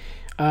Baby.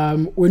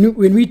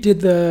 When we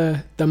did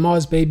the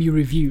Mars Baby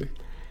review,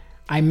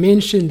 I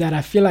mentioned that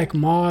I feel like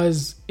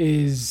Mars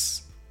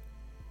is,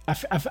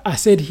 I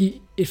said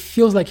it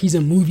feels like he's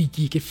a movie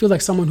geek. It feels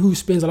like someone who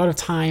spends a lot of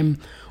time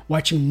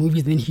watching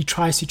movies, then he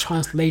tries to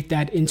translate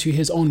that into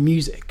his own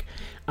music.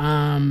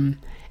 And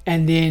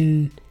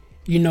then,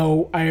 you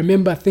know, I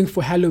remember, I think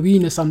for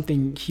Halloween or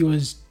something, he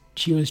was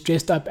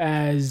dressed up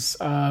as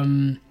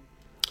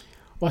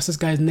what's this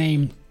guy's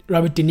name?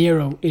 Robert De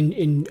Niro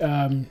in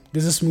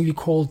there's this movie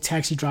called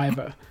Taxi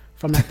Driver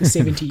from like the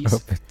 70s.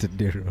 Robert De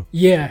Niro.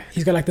 Yeah,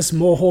 he's got like this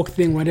mohawk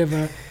thing,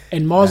 whatever.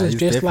 And Mars was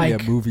dressed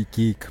like a movie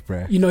geek,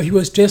 bruh. You know, he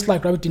was dressed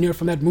like Robert De Niro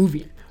from that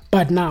movie.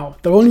 But now,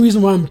 the only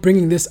reason why I'm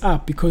bringing this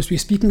up, because we're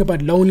speaking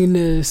about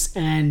loneliness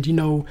and, you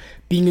know,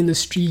 being in the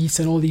streets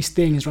and all these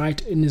things,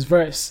 right, in his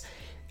verse.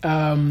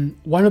 One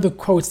of the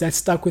quotes that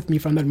stuck with me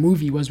from that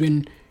movie was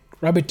when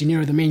Robert De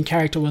Niro, the main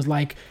character, was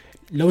like,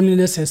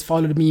 loneliness has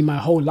followed me my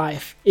whole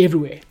life,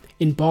 everywhere.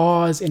 In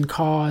bars, in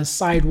cars,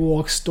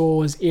 sidewalks,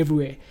 stores,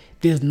 everywhere.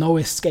 There's no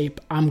escape.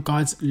 I'm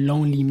God's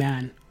lonely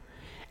man.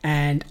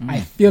 And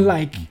I feel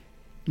like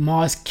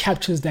Mars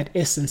captures that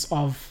essence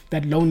of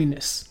that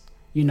loneliness,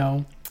 you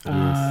know.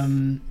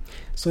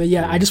 So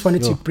yeah, I just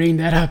wanted to bring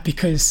that up,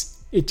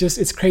 because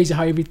it's crazy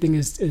how everything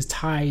is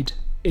tied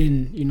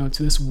in, you know,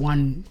 to this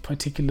one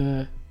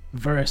particular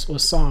verse or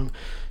song.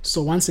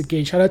 So once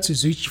again, shout out to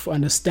Zoocci for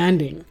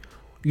understanding,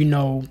 you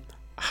know,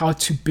 how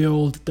to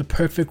build the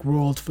perfect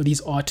world for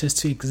these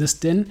artists to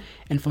exist in,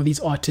 and for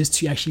these artists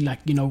to actually, like,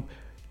 you know,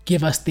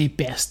 give us their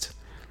best.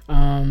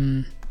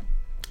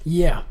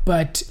 Yeah,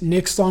 but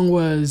next song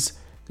was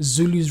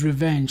Zulu's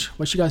Revenge.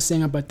 What you guys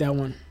saying about that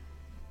one?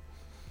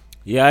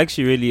 Yeah, I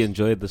actually really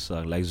enjoyed the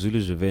song. Like,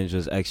 Zulu's Revenge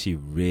was actually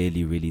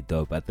really, really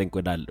dope. I think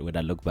when I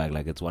look back,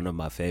 like, it's one of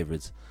my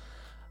favorites.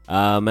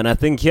 And I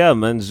think, yeah,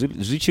 man,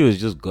 Zoocci was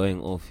just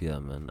going off here,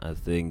 man. I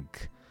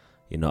think,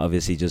 you know,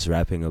 obviously just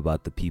rapping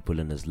about the people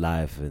in his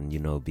life, and, you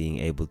know, being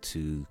able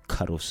to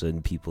cut off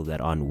certain people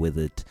that aren't with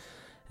it,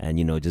 and,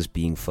 you know, just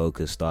being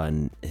focused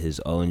on his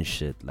own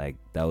shit. Like,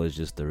 that was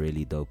just a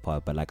really dope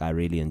part. But, like, I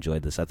really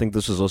enjoyed this. I think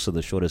this was also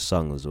the shortest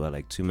song as well,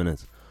 like 2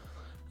 minutes.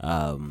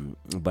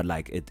 But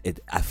like it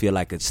I feel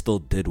like it still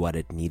did what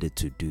it needed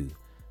to do.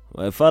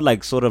 It felt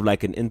like sort of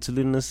like an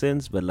interlude in a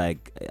sense, but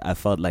like I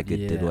felt like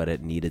it did what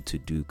it needed to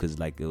do, because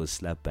like it was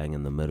slap bang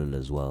in the middle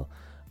as well.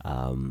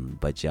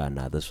 But yeah,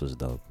 this was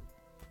dope.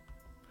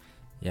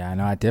 Yeah,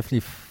 no, I definitely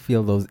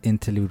feel those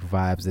interlude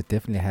vibes. It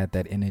definitely had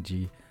that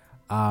energy.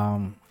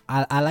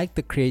 I like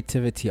the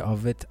creativity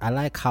of it. I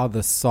like how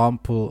the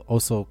sample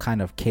also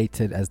kind of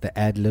catered as the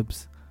ad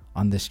libs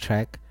on this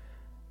track.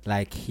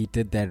 Like he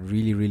did that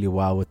really, really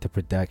well with the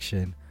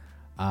production.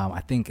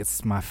 I think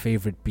it's my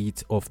favorite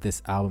beat of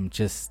this album,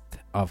 just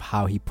of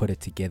how he put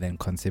it together and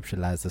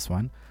conceptualized this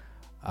one.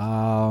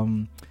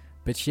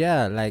 But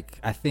yeah, like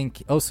I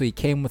think also he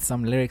came with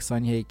some lyrics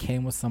on here. He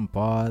came with some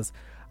bars.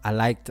 I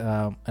liked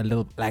a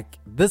little like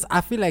this.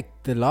 I feel like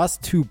the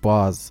last 2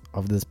 bars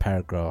of this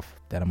paragraph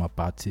that I'm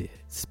about to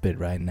spit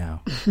right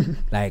now,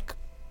 like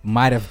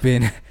might have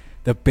been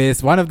the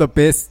best, one of the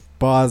best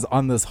bars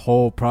on this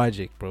whole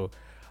project, bro.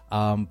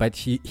 But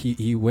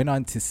he went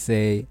on to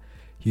say,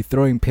 "You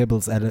throwing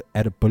pebbles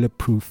at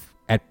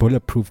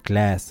bulletproof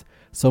glass.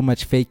 So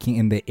much faking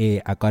in the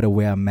air. I gotta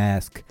wear a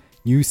mask.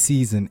 New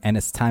season and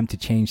it's time to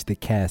change the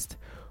cast.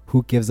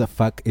 Who gives a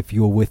fuck if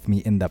you were with me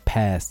in the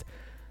past?"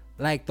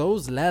 Like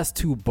those last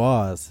 2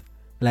 bars,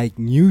 like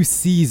new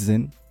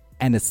season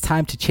and it's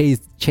time to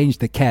change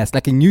the cast.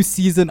 Like a new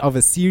season of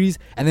a series,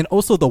 and then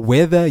also the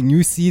weather,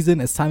 new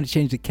season, it's time to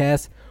change the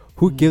cast.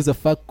 Who gives a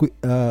fuck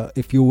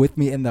if you're with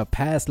me in the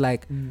past?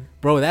 Like,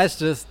 bro, that's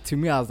just, to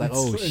me, I was like,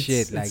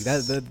 shit. Like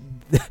that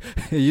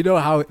you know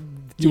how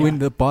when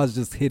the bars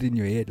just hit in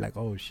your head, like,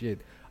 oh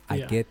shit, I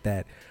get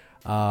that.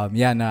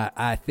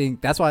 I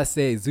think that's why I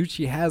say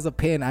Zoocci has a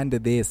pen under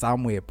there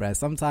somewhere, bruh.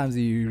 Sometimes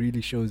he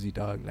really shows you,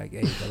 dog. Like,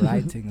 hey, the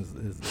writing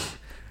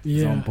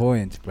is on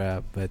point,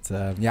 bruh. But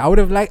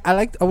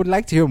I would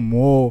like to hear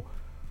more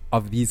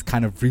of these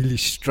kind of really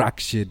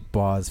structured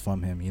bars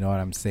from him. You know what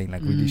I'm saying?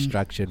 Like really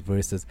structured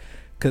verses,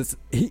 because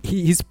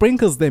he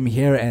sprinkles them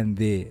here and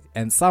there,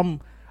 and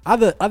some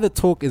other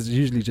talk is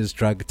usually just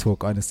drug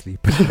talk, honestly.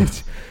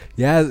 But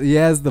he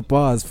has the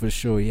bars for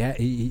sure.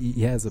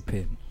 He has a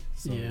pen.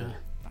 So,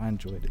 I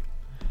enjoyed it.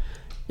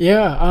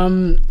 Yeah,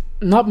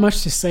 not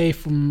much to say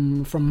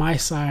from my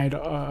side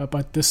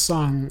about this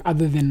song,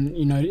 other than,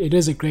 you know, it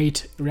is a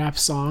great rap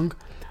song.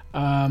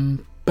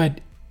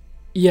 But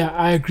yeah,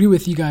 I agree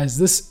with you guys.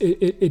 This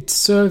it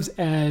serves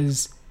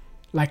as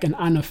like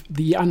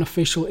the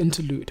unofficial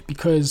interlude,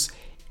 because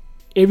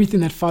everything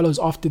that follows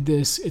after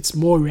this, it's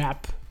more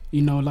rap.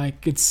 You know,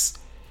 like it's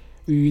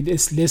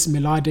less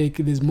melodic.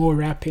 There's more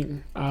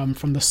rapping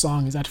from the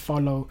songs that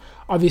follow.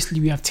 Obviously,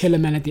 we have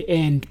Tellamn at the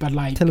end, but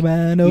like,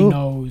 Tellamn, you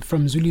know,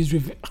 from Zuli's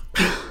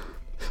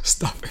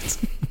stop it.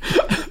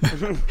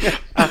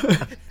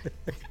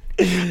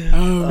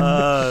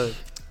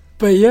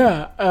 But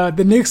yeah,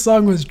 the next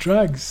song was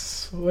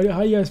Drugs. How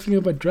are you guys feeling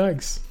about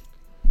Drugs?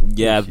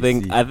 Yeah, I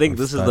think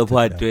this is the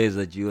part, Dres,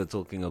 that you were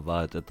talking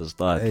about at the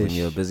start, when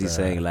you were busy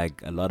saying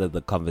like a lot of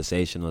the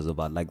conversation was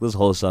about like this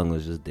whole song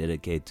was just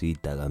dedicated to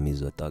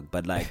Itagamizo dog,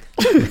 but like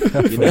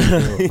you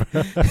know,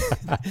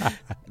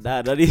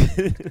 nah, not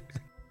even.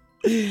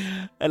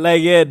 And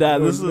like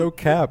this is no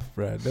cap,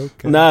 bro. No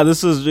cap. Nah,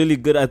 this was really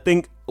good. I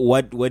think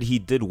what he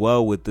did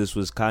well with this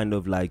was kind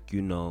of like,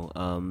 you know,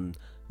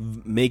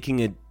 making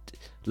it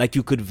like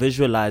you could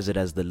visualize it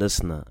as the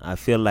listener. I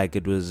feel like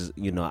it was,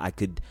 you know, I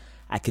could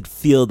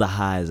feel the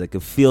highs, I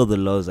could feel the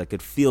lows, I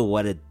could feel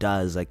what it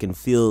does. I can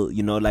feel,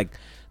 you know, like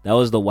that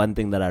was the one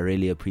thing that I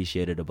really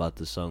appreciated about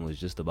the song, was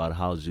just about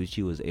how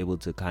Zoocci was able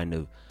to kind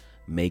of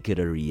make it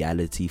a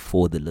reality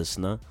for the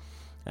listener.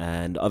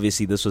 And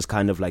obviously this was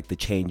kind of like the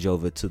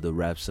changeover to the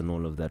raps and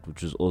all of that,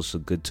 which was also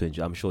good to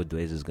enjoy. I'm sure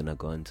Dwayne is gonna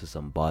go into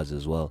some bars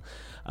as well.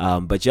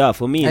 But yeah,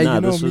 for me,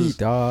 this was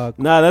dog.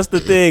 That's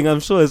the thing. I'm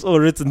sure it's all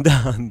written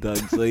down, dog.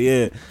 So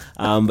yeah.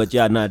 But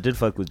yeah, I did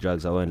fuck with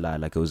Drugs. I won't lie.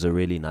 Like it was a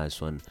really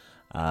nice one.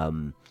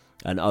 And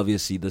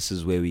obviously this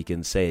is where we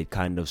can say it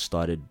kind of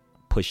started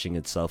pushing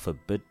itself a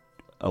bit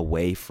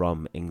away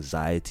from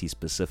anxiety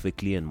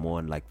specifically and more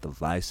on like the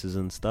vices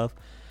and stuff.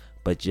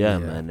 But yeah,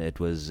 man, it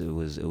was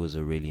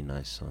a really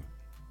nice song.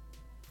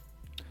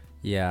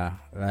 Yeah,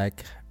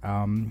 like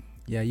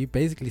you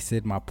basically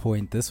said my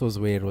point. This was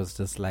where it was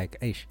just like,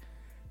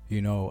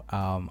 you know,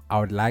 I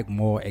would like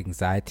more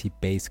anxiety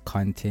based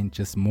content,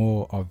 just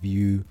more of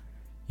you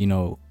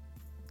know,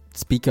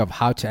 speak of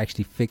how to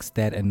actually fix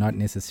that, and not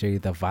necessarily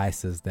the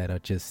vices that are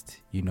just,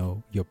 you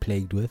know, you're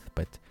plagued with.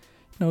 But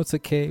you know, it's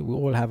okay, we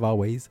all have our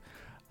ways.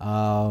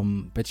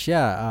 But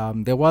yeah,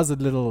 there was a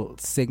little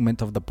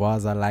segment of the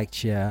bars I liked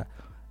here.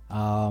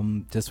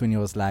 Just when he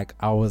was like,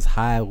 I was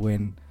high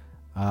when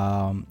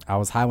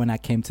I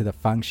came to the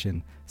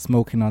function,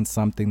 smoking on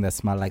something that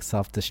smelled like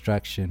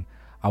self-destruction.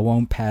 I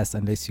won't pass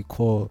unless I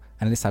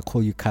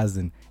call you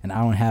cousin, and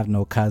I don't have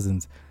no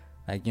cousins.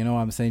 Like, you know what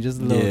I'm saying? Just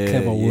a little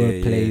clever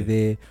wordplay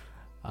there.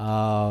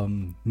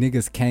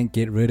 Niggas can't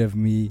get rid of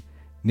me,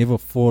 never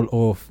fall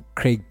off,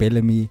 Craig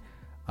Bellamy.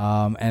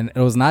 And it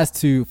was nice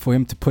for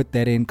him to put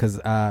that in,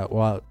 because I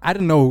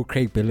didn't know who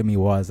Craig Bellamy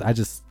was. I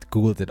just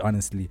googled it,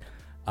 honestly.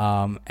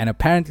 And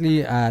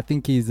apparently I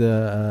think he's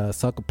a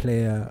soccer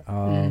player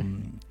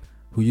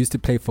who used to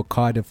play for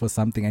Cardiff or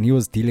something, and he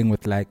was dealing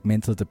with like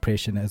mental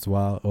depression as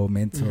well, or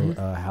mental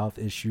health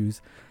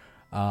issues.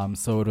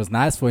 So it was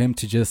nice for him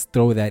to just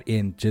throw that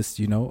in, just,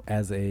 you know,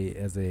 as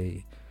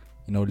a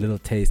little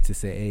taste to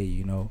say,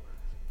 hey,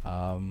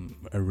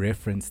 a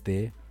reference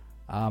there.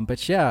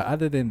 But yeah,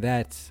 other than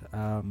that,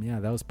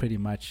 that was pretty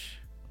much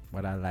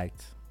what I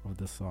liked of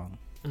the song.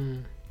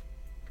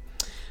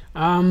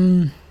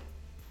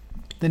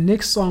 The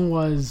next song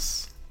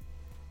was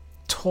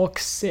Talk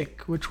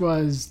Sick, which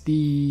was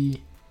the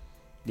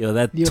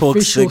that the Talk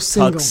official Sick,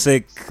 single. Talk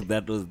Sick,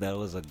 that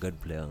was a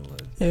good play on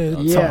words.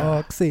 Yeah.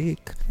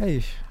 Toxic.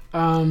 Hey.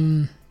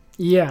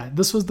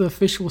 This was the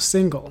official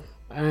single,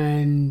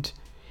 and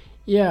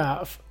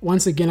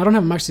once again, I don't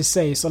have much to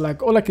say. So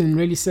like, all I can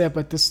really say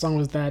about this song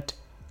was that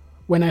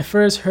when I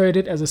first heard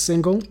it as a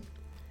single,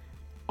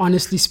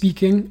 honestly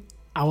speaking,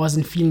 I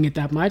wasn't feeling it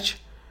that much.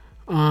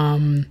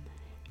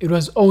 It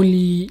was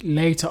only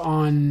later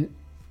on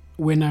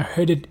when I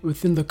heard it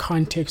within the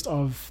context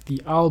of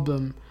the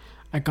album,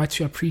 I got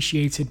to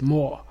appreciate it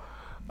more.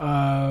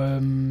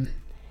 And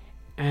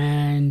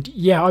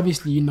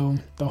obviously,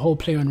 the whole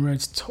play on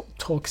words,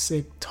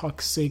 toxic,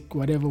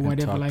 whatever,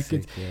 Toxic, like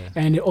it. yeah.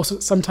 And it also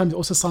sometimes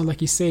sounds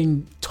like he's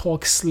saying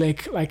talk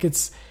slick, like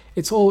it's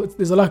all,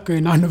 there's a lot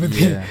going on over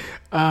there.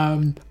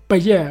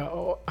 But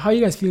how are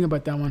you guys feeling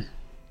about that one?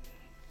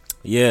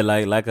 Yeah,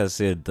 like I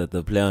said, that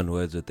the play on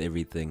words with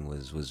everything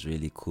was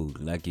really cool.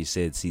 Like you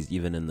said, see,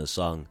 even in the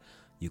song,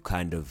 you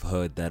kind of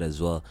heard that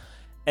as well.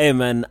 Hey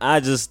man,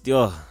 this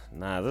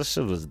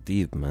shit was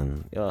deep,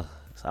 man.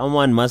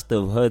 Someone must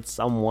have hurt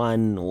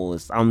someone or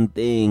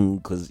something,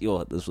 because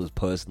this was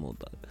personal,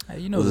 dog.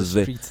 The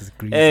streets is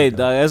greasy. Hey,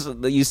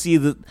 dog, you see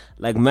that,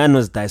 like, man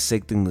was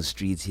dissecting the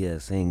streets here,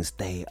 saying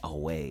stay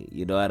away.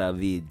 You know what I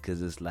mean?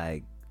 Because it's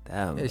like,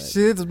 damn. Yeah, like,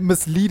 shit's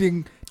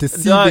misleading,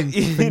 deceiving, dog,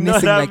 you know finessing,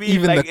 what I like mean?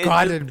 even Like, the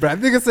garden, bruh.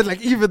 Nigga said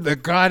like even the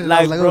garden. like,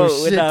 I was like, bro,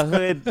 oh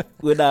shit.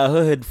 when I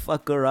heard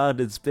fuck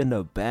around and spend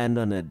a band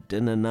on a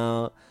dinner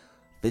now,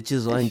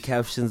 bitches on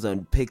captions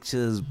on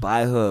pictures,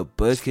 buy her a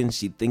Birkin,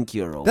 she think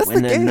you're a That's the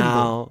winner game,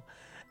 now.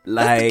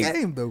 Like, That's the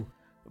game, though.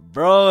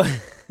 bro.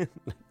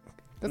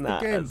 That's Nah,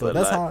 the game, that's though.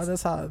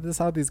 a That's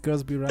how these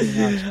girls be running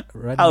out.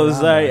 I was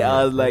around sorry. out I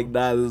here, was bro. like,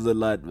 nah, this is a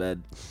lot,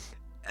 man.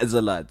 It's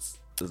a lot.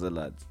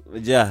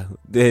 But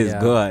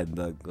go on,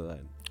 dog. Go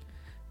on.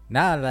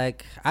 Nah,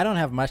 like, I don't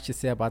have much to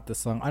say about the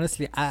song.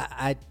 Honestly,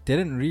 I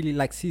didn't really,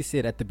 like C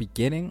said at the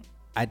beginning,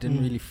 I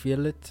didn't really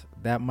feel it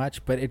that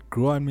much, but it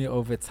grew on me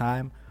over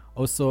time.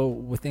 Also,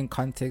 within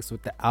context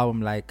with the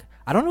album, like,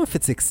 I don't know if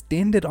it's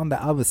extended on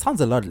the album. It sounds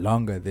a lot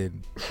longer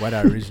than what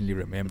I originally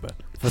remember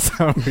for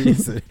some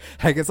reason.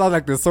 Like, it sounds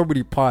like there's so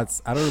many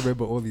parts. I don't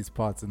remember all these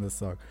parts in the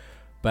song.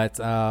 But,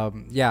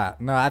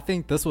 I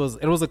think it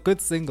was a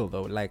good single,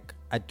 though. Like,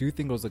 I do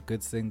think it was a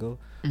good single.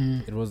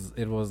 It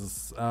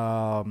was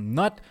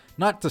not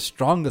the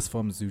strongest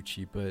from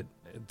Zoocci, but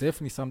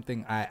definitely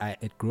something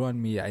it grew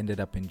on me. I ended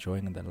up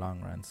enjoying in the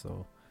long run.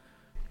 So,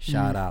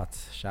 shout out,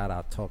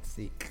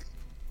 Toxic.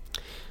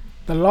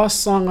 The last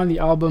song on the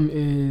album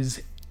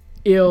is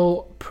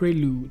Ill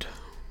Prelude,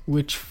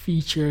 which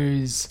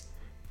features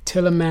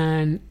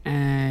Tellamn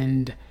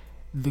and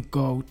the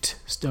GOAT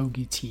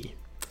Stogie T.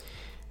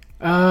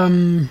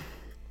 I'll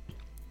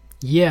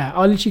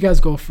let you guys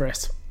go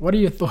first. What are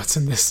your thoughts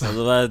on this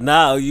song?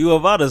 Now you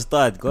about to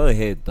start. Go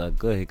ahead, dog.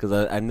 Go ahead, because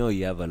I know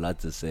you have a lot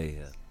to say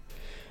here.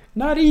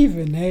 Not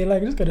even, hey.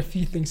 Like, I just got a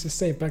few things to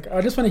say. But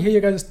I just want to hear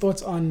your guys'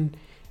 thoughts on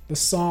the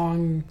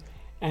song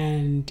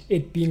and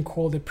it being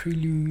called a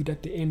prelude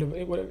at the end of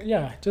it.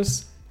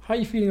 Just how are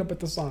you feeling about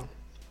the song?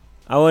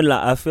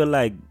 I feel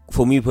like,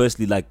 for me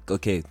personally, like,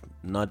 okay,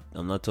 I'm not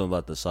talking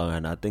about the song,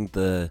 and I think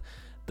the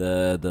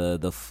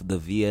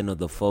VN or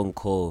the phone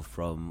call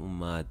from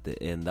Uma at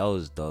the end, that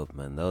was dope,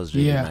 man. That was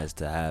really nice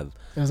to have.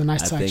 It was a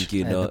nice touch. I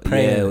think,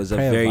 prayer, it was a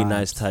very vibes.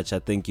 nice touch. I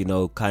think,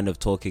 kind of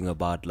talking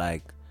about,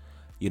 like,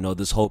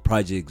 this whole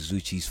project,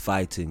 Zoocci's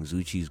fighting,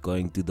 Zoocci's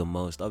going through the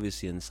most.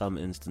 Obviously, in some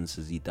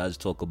instances, he does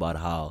talk about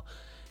how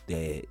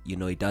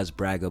he does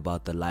brag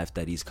about the life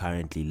that he's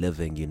currently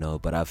living,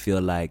 but I feel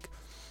like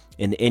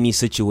in any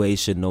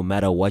situation, no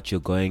matter what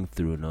you're going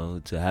through,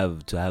 to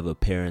have a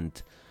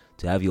parent,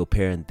 to have your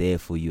parent there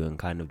for you and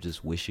kind of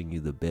just wishing you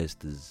the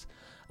best is,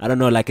 I don't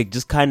know, like, it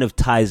just kind of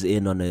ties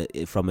in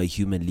from a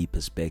humanly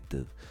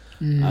perspective.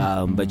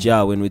 But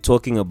when we're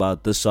talking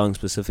about this song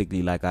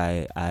specifically, like,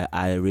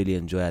 I really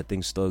enjoy. I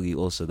think Stogie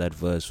also, that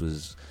verse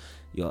was,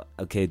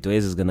 okay, Dwayne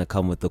is gonna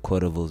come with the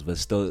quotables, but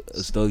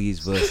Stogie's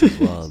verse as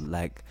well.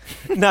 Like,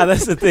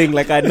 that's the thing.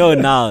 Like, I know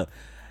now.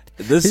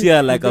 This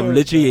year, like, I'm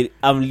leaving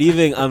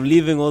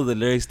all the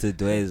lyrics to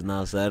Dwayne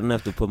now, so I don't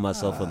have to put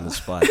myself on the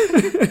spot.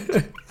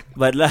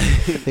 But like, I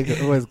think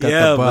it always got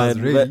the buzz,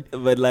 man, really.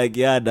 but like,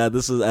 I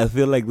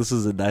feel like this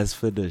was a nice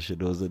finish.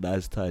 It was a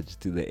nice touch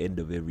to the end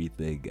of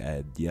everything,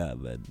 and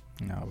man.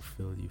 No,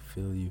 feel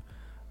you.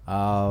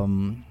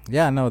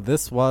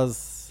 This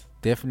was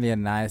definitely a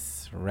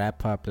nice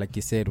wrap up, like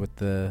you said, with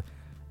the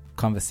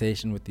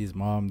conversation with his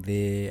mom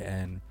there,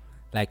 and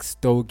like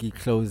Stogie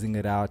closing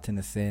it out in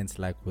a sense,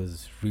 like,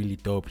 was really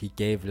dope. He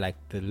gave like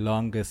the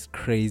longest,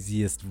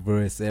 craziest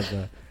verse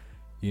ever,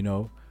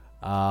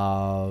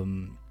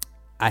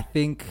 I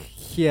think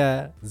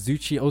here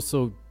Zoocci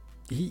also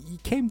he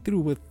came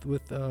through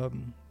with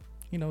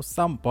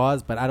some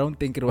bars, but I don't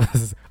think it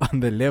was on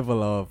the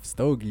level of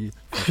Stogie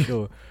for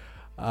sure.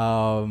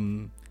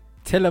 Tellamn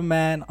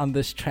on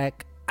this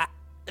track.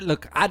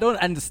 I don't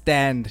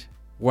understand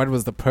what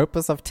was the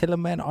purpose of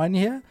Tellamn on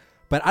here,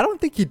 but I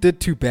don't think he did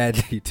too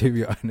badly, to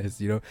be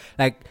honest.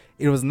 Like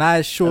it was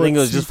nice, short. I think it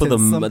was just for the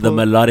simple.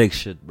 melodic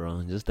shit,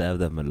 bro. Just to have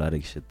that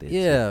melodic shit there.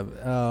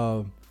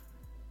 Yeah.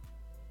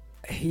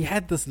 He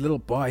had this little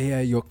bar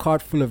here. Your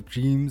card full of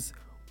dreams.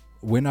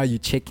 When are you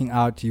checking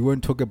out? You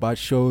weren't talking about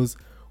shows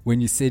when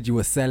you said you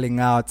were selling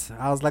out.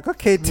 I was like,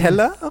 okay,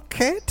 Tella.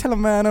 Okay,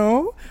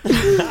 Tellamn.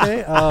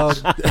 Okay.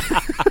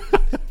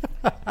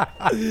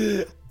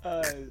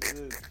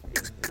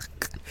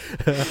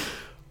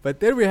 But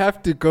then we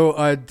have to go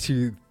on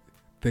to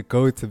the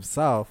GOAT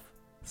himself,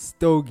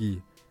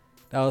 Stogie.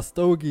 Now,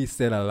 Stogie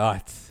said a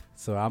lot.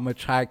 So I'm going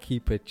to try to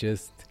keep it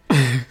just,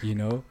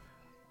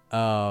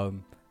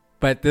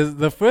 But there's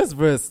the first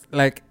verse,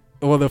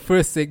 the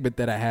first segment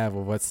that I have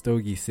of what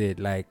Stogie said,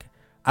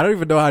 I don't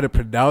even know how to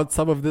pronounce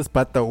some of this,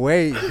 but the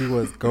way he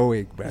was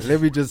going, bro.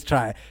 Let me just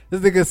try.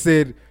 This nigga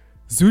said,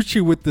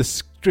 Zoocci with the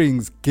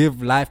strings,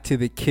 give life to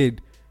the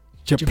kid.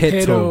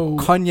 Geppetto,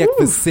 cognac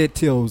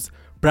Versettios,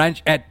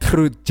 branch at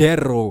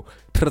Trujero,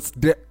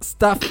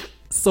 stuff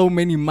so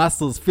many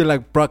muscles, feel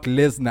like Brock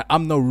Lesnar.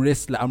 I'm no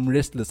wrestler, I'm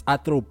restless. I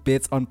throw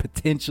bets on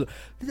potential.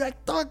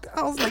 Dog,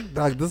 I was like,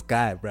 dog, this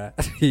guy, bro.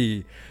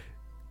 He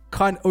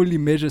can't only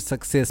measure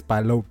success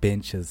by low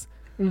benches.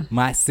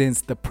 My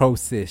sense, the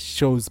process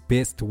shows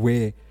best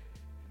where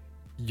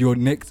you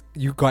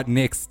got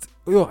next.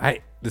 Oh,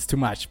 hey, there's too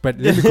much. But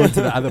let me go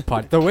to the other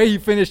part. The way he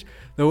finished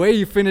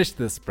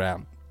this,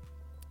 bro.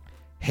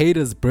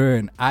 Haters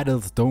burn,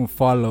 idols don't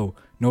follow,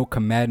 no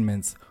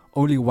commandments,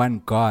 only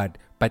one God.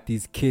 But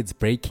these kids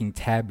breaking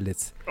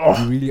tablets,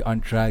 you really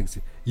on drugs.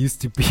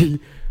 Used to be,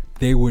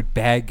 they would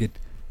bag it.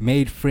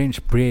 Made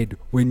French bread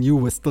when you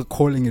were still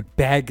calling it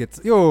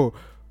baguettes. Yo.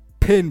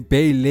 Pin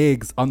Bay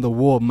legs on the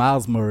wall,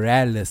 Miles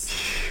Morales.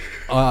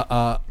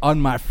 On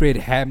my Fred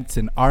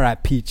Hampton,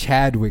 R.I.P.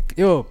 Chadwick.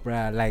 Yo,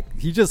 bruh,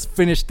 he just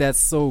finished that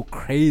so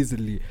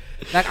crazily.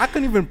 I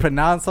couldn't even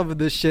pronounce some of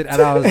this shit,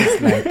 and I was just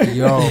like,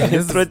 yo,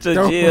 this is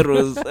dope.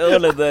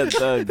 All of that,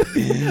 dog.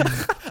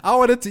 I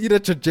wanted to eat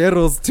at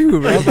Chojeros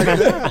too, bro. I was like,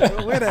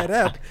 where that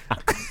at?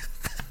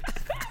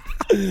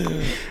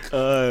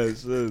 Oh,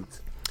 shit.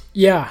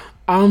 Yeah,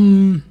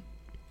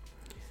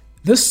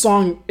 this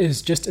song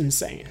is just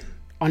insane.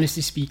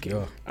 Honestly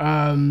speaking,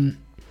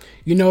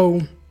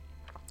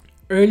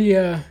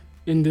 earlier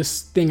in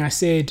this thing I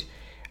said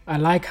I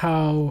like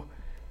how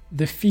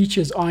the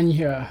features on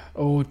here,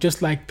 or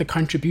just like the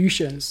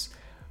contributions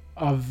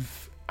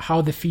of how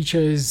the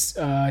features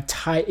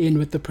tie in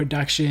with the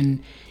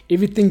production,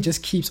 everything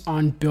just keeps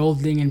on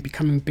building and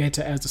becoming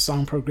better as the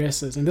song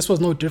progresses. And this was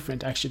no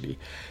different, actually.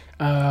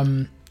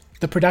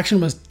 The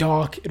production was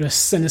dark, it was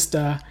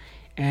sinister.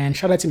 And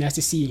shout out to Nasty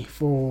C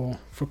for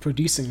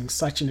producing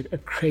such a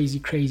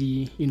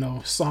crazy,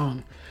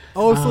 song.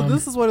 Oh, so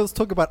this is what I was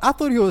talking about. I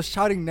thought he was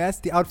shouting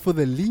Nasty out for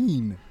the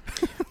lean.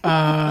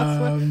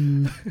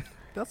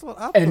 That's what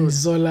I thought. And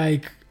so,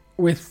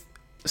 with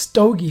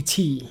Stogie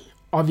T,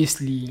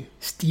 obviously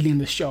stealing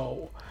the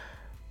show,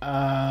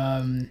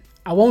 I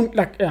won't,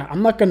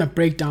 I'm not going to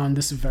break down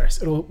this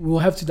verse. We'll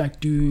have to,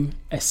 do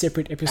a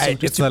separate episode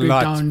just to break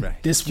down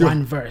this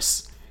one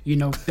verse.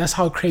 That's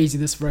how crazy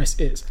this verse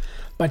is.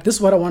 But this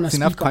is what I want to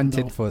speak on. Enough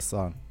content for a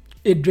song.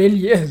 It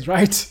really is,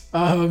 right?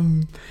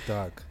 Dog.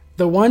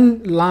 The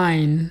one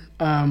line,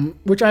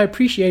 which I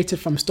appreciated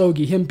from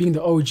Stogie, him being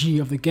the OG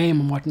of the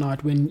game and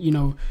whatnot, when,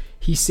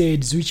 he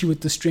said, Zoocci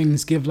with the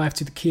strings, give life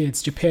to the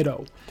kids,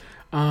 Geppetto.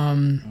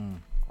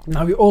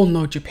 Now, we all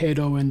know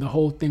Geppetto and the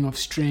whole thing of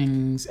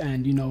strings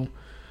and,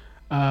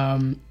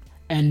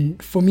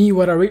 and for me,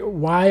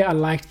 why I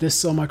liked this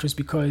so much was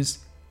because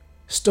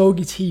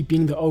Stogie T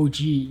being the OG,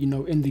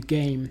 in the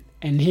game,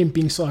 and him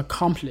being so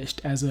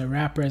accomplished as a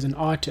rapper, as an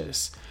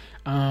artist,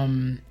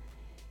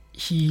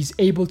 he's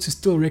able to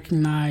still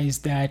recognize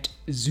that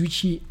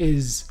Zoocci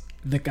is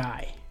the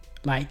guy.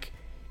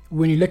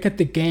 When you look at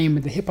the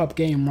game, the hip-hop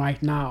game right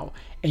now,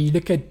 and you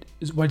look at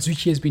what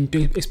Zoocci has been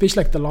doing,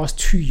 especially the last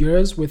 2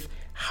 years, with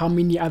how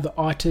many other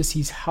artists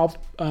he's helped,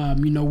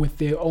 with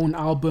their own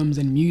albums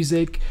and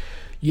music,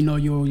 your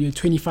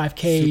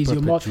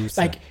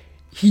 25Ks,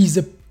 he's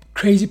a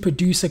crazy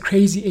producer,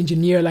 crazy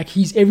engineer,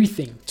 he's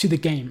everything to the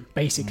game,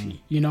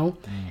 basically,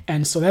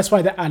 and so that's why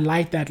I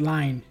like that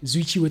line,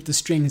 Zoocci with the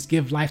strings,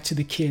 give life to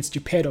the kids,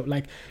 Geppetto.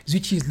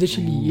 Zoocci is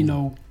literally,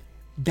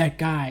 that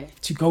guy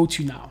to go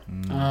to now,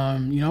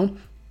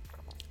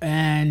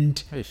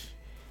 and he's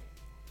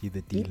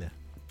the dealer.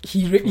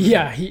 He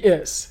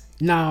is.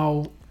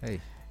 Now,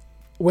 hey.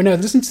 When I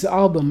listen to the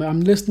album,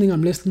 I'm listening,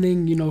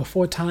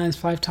 4 times,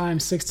 5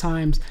 times, 6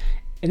 times,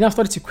 and I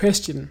started to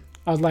question.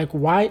 I was like,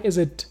 why is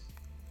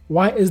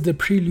the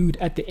prelude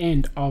at the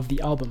end of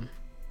the album?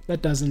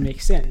 That doesn't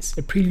make sense.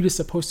 A prelude is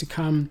supposed to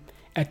come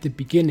at the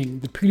beginning.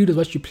 The prelude is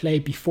what you play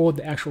before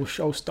the actual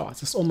show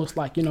starts. It's almost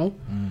like, it's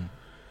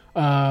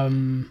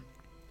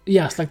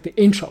like the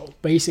intro,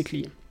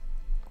 basically.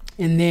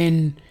 And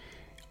then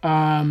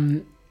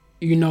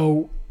you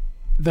know,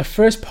 the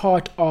first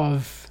part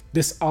of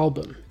this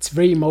album, it's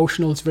very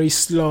emotional, it's very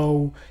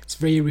slow, it's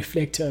very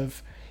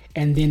reflective.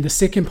 And then the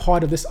second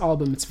part of this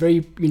album, it's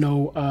very, you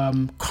know,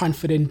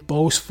 confident,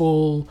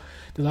 boastful.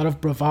 There's a lot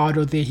of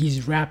bravado there.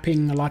 He's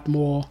rapping a lot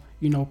more,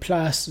 you know,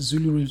 plus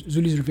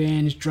Zulu's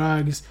Revenge,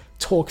 Drugs,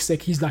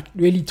 Toxic. He's like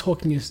really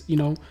talking his, you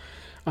know,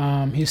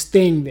 his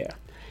thing there.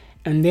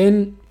 And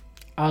then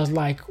I was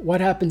like,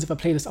 what happens if I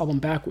play this album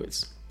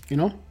backwards, you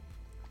know?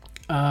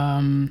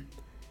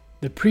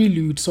 The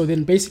prelude. So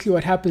then basically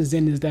what happens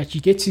then is that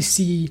you get to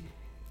see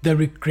the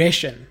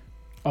regression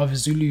of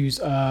Zulu's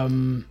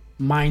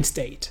mind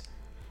state.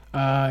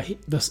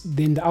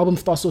 Then the album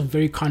starts off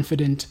very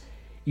confident,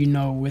 you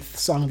know, with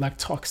songs like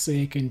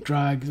Toxic and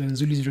Drugs and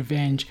Zulu's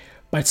Revenge.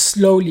 But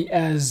slowly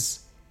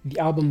as the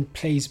album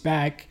plays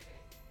back,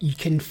 you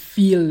can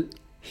feel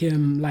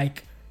him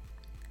like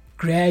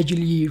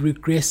gradually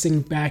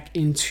regressing back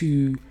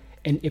into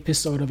an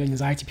episode of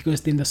anxiety,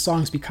 because then the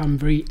songs become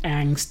very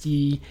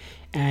angsty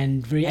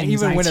and very anxiety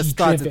driven. Even when it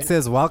starts, it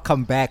says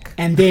 "Welcome back,"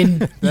 and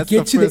then you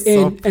get to the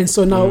end, and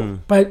so now,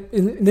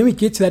 and then we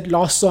get to that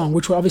last song,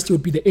 which obviously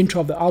would be the intro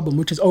of the album,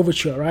 which is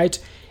Overture, right?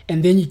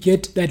 And then you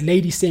get that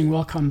lady saying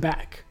 "Welcome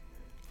back,"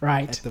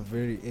 right at the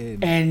very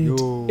end, and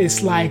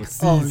it's like,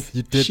 oh,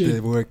 you did shit,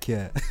 the work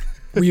here.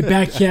 We're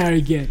back here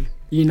again,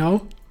 you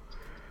know.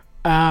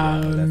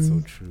 That's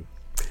so true.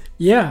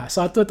 Yeah,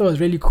 so I thought that was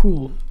really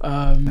cool.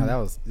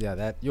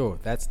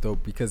 That's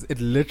dope, because it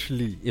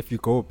literally, if you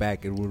go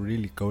back, it will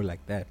really go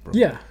like that, bro.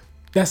 Yeah,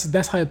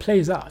 that's how it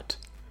plays out.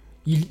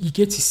 You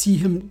get to see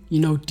him,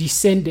 you know,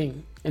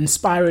 descending and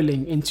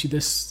spiraling into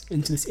this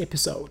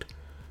episode,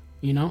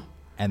 you know.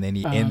 And then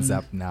he ends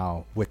up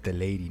now with the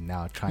lady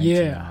now trying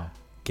to now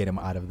get him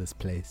out of this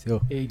place.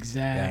 Yo.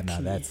 Exactly. Yeah,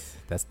 no,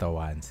 that's the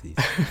one. See.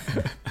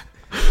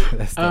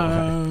 That's the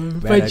one.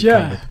 But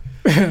yeah,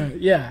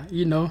 yeah,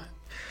 you know.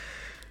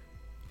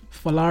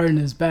 Folarin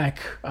is back.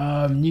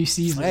 New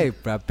season. Hey,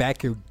 bro,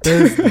 back in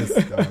business.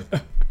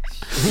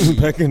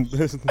 Back in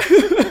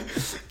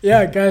business.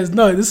 Yeah, guys.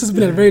 No, this has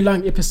been a very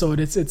long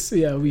episode. It's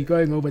we're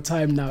going over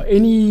time now.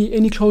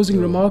 Any closing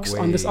remarks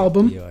on this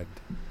album? Beyond.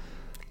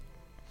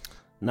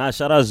 Nah,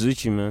 shout out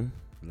Zoocci, man.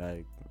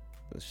 Like,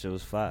 this shit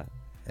was fire.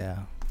 Yeah.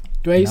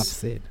 Dways? Enough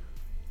said.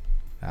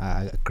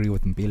 I agree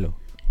with Mbilo.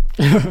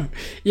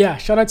 Yeah,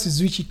 shout out to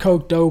Zoocci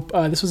Coke Dope.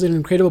 This was an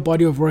incredible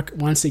body of work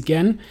once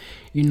again.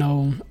 You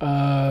know,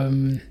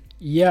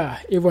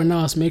 everyone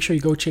else, make sure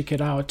you go check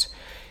it out.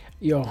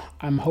 Yo,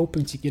 I'm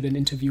hoping to get an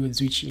interview with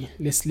Zoocci.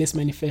 Let's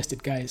manifest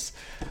it, guys.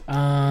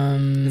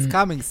 It's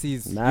coming,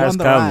 C's. Nah, You're it's on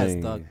the coming.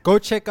 rise, dog. Go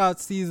check out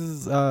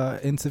C's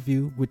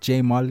interview with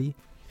Jay Molly.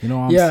 You know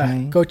what I'm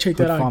saying? Go check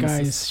Good that out,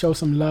 pharmacist. guys. Show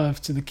some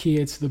love to the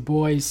kids, to the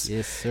boys.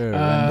 Yes, sir.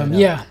 Run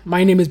that up.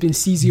 My name has been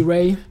CZ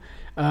Ray.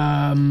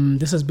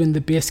 This has been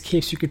the Best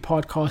Kept Secret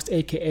podcast,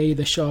 aka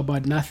the show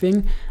about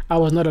nothing. I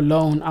was not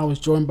alone. I was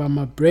joined by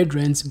my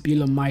brethren,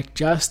 Bila Mike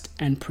Just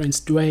and Prince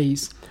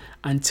Dways.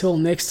 Until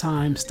next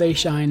time, stay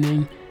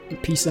shining.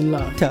 Peace and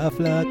love. Tough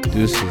luck.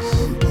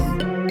 Deuces.